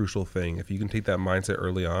really crucial thing. If you can take that mindset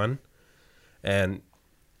early on, and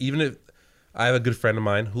even if I have a good friend of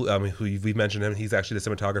mine who we've mentioned him, he's actually the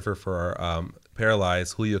cinematographer for our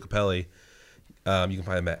Paralyzed, Julio Capelli. You can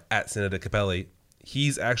find him at Cineta Capelli.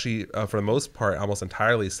 He's actually, for the most part, almost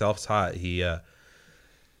entirely self-taught. He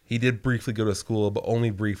he did briefly go to school, but only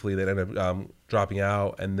briefly. That ended up dropping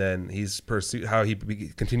out, and then how he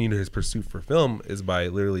continued his pursuit for film is by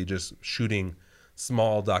literally just shooting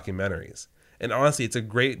small documentaries. And honestly, it's a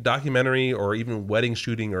great documentary, or even wedding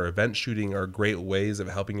shooting or event shooting are great ways of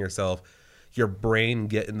helping your brain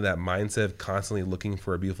get into that mindset of constantly looking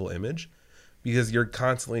for a beautiful image, because you're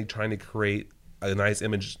constantly trying to create a nice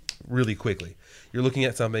image really quickly. You're looking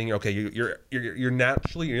at something, okay, you're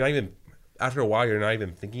naturally, you're not even, after a while, you're not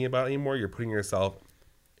even thinking about it anymore. You're putting yourself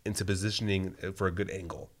into positioning for a good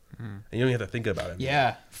angle. And you don't even have to think about it anymore.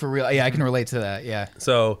 Yeah, for real. Yeah, I can relate to that. Yeah.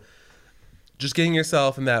 So just getting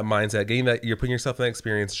yourself in that mindset, you're putting yourself in that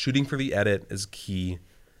experience. Shooting for the edit is key.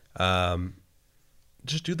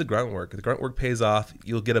 Just do the grunt work. The grunt work pays off.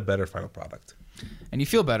 You'll get a better final product. And you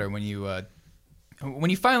feel better when you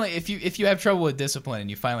finally, if you have trouble with discipline and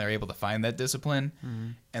you finally are able to find that discipline,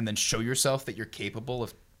 and then show yourself that you're capable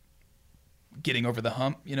of getting over the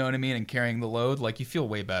hump, you know what I mean, and carrying the load, like, you feel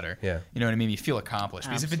way better. Yeah. You know what I mean? You feel accomplished.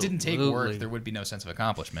 Because if it didn't take work, Absolutely. there would be no sense of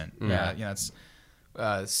accomplishment. Yeah, you know, it's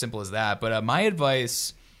as simple as that. But my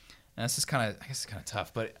advice, and this is kind of, I guess it's kind of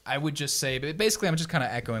tough, but I would just say, basically I'm just kind of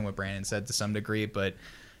echoing what Brandon said to some degree, but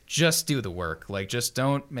just do the work. Like, just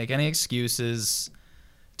don't make any excuses.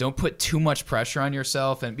 Don't put too much pressure on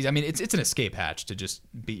yourself. And I mean, it's an escape hatch to just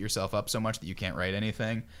beat yourself up so much that you can't write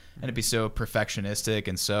anything, and to be so perfectionistic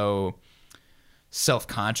and so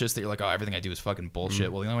self-conscious that you're like, oh, everything I do is fucking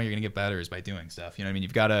bullshit. Well, the only way you're gonna get better is by doing stuff. You know what I mean?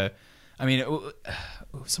 You've got to. I mean,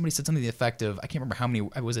 somebody said something to the effect of, I can't remember how many,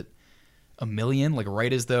 was it a million? Like,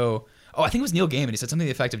 right as though, I think it was Neil Gaiman. He said something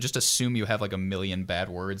to the effect of, just assume you have like a million bad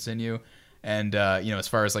words in you, and you know, as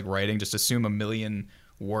far as like writing, just assume a million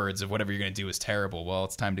words of whatever you're gonna do is terrible. Well,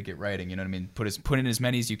 it's time to get writing. You know what I mean? Put in as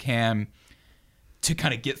many as you can to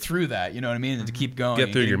kind of get through that, you know what I mean, and to keep going,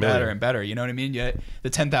 Get through and your getting better million. and better. You know what I mean? Yeah,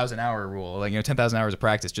 the 10,000 hour rule, like, you know, 10,000 hours of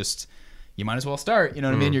practice. Just, you might as well start. You know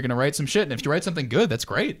what I mean? You're gonna write some shit, and if you write something good, that's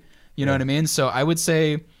great. You know what I mean? So I would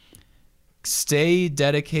say, stay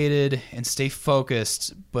dedicated and stay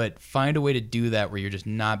focused, but find a way to do that where you're just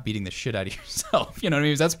not beating the shit out of yourself. You know what I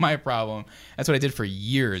mean? 'Cause that's my problem. That's what I did for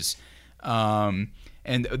years.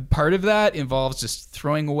 And part of that involves just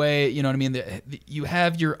throwing away, you know what I mean? You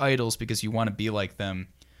have your idols because you want to be like them.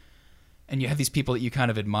 And you have these people that you kind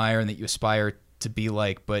of admire and that you aspire to be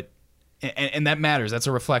like, and that matters. That's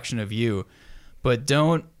a reflection of you. But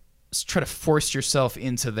don't try to force yourself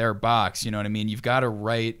into their box. You know what I mean? You've got to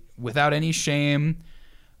write without any shame,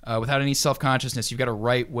 without any self-consciousness. You've got to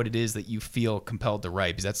write what it is that you feel compelled to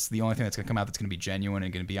write, because that's the only thing that's going to come out that's going to be genuine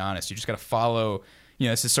and going to be honest. You just got to follow. You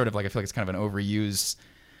know, this is sort of like, I feel like it's kind of an overused,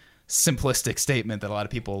 simplistic statement that a lot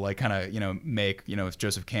of people like kind of, you know, make, you know, with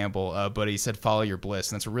Joseph Campbell, but he said, follow your bliss.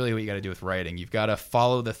 And that's really what you got to do with writing. You've got to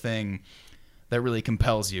follow the thing that really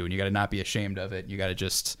compels you, and you got to not be ashamed of it. You got to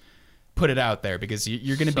just put it out there, because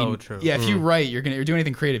you're going to So be, true. yeah, if you write, you're doing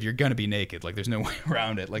anything creative, you're going to be naked. Like, there's no way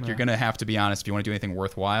around it. Like, you're going to have to be honest if you want to do anything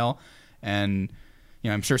worthwhile. And, you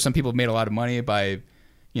know, I'm sure some people have made a lot of money by,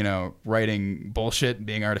 you know, writing bullshit and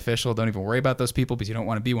being artificial. Don't even worry about those people, because you don't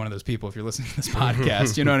want to be one of those people if you're listening to this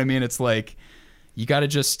podcast. You know what I mean? It's like, you got to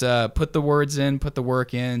just put the words in, put the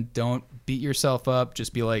work in. Don't beat yourself up.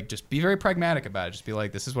 Just be very pragmatic about it. Just be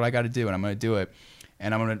like, this is what I got to do, and I'm going to do it.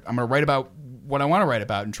 And I'm going to write about what I want to write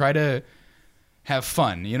about, and try to have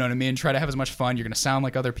fun. You know what I mean? Try to have as much fun. You're going to sound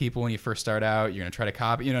like other people when you first start out. You're going to try to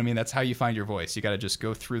copy. You know what I mean? That's how you find your voice. You got to just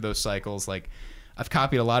go through those cycles. Like, I've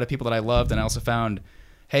copied a lot of people that I loved, and I also found,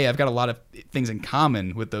 hey, I've got a lot of things in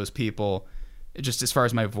common with those people, just as far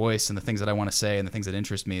as my voice and the things that I want to say and the things that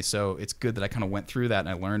interest me. So it's good that I kind of went through that and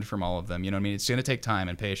I learned from all of them. You know what I mean? It's going to take time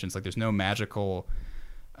and patience. Like, there's no magical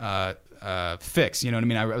fix. You know what I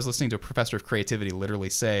mean? I was listening to a professor of creativity literally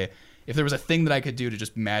say, if there was a thing that I could do to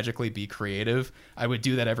just magically be creative, I would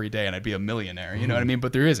do that every day and I'd be a millionaire. You know what I mean?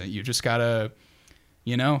 But there isn't. You just gotta,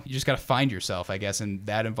 you know, find yourself, I guess. And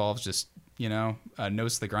that involves just, you know,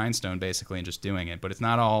 nose to the grindstone basically, and just doing it. But it's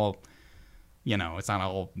not all, you know, it's not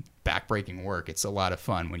all backbreaking work. It's a lot of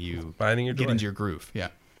fun when you Finding your get joy. into your groove. Yeah.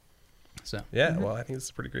 So Yeah, well, I think this is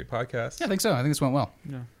a pretty great podcast. yeah, I think so. I think this went well.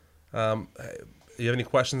 Yeah. You have any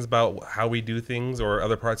questions about how we do things or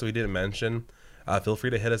other parts that we didn't mention? Feel free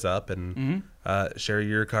to hit us up and share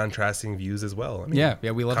your contrasting views as well. I mean,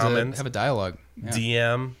 Yeah, we love comments, to have a dialogue. Yeah.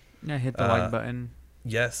 DM, Yeah, hit the like button.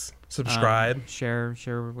 yes, subscribe. Share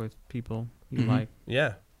with people you like.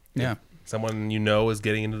 Yeah. Yeah. If someone you know is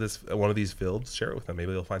getting into this one of these fields, share it with them.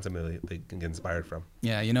 Maybe they'll find something that they can get inspired from.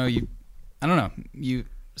 Yeah, you know, I don't know, you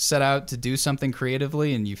set out to do something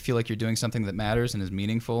creatively and you feel like you're doing something that matters and is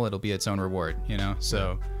meaningful, it'll be its own reward, you know?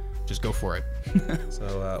 So just go for it.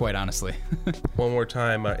 So Quite honestly. one more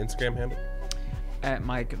time, Instagram handle. at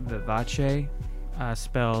Mike Vivace,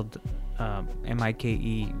 spelled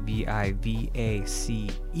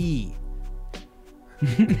MikeVivace.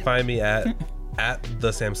 You can find me at the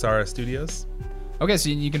Samsara Studios. Okay, so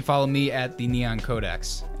you can follow me at the Neon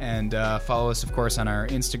Codex, and follow us, of course, on our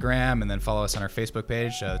Instagram, and then follow us on our Facebook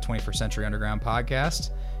page, the 21st Century Underground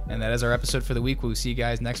Podcast. And that is our episode for the week. We'll see you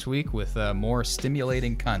guys next week with more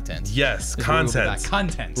stimulating content. Yes, 'Cause content.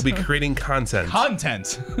 Content. We'll be creating content.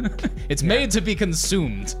 Content. It's made to be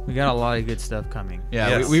consumed. We got a lot of good stuff coming. Yeah,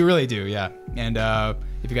 Yes. we really do, yeah. And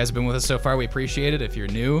if you guys have been with us so far, we appreciate it. If you're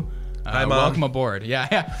new, Hi, Mom. welcome aboard. Yeah.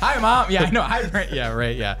 Hi, Mom. Yeah, I know. Hi, right. Yeah,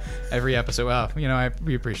 right. Yeah. Every episode. Well,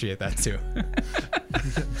 we appreciate that too.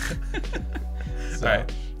 All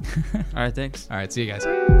right. All right, thanks. All right. See you guys.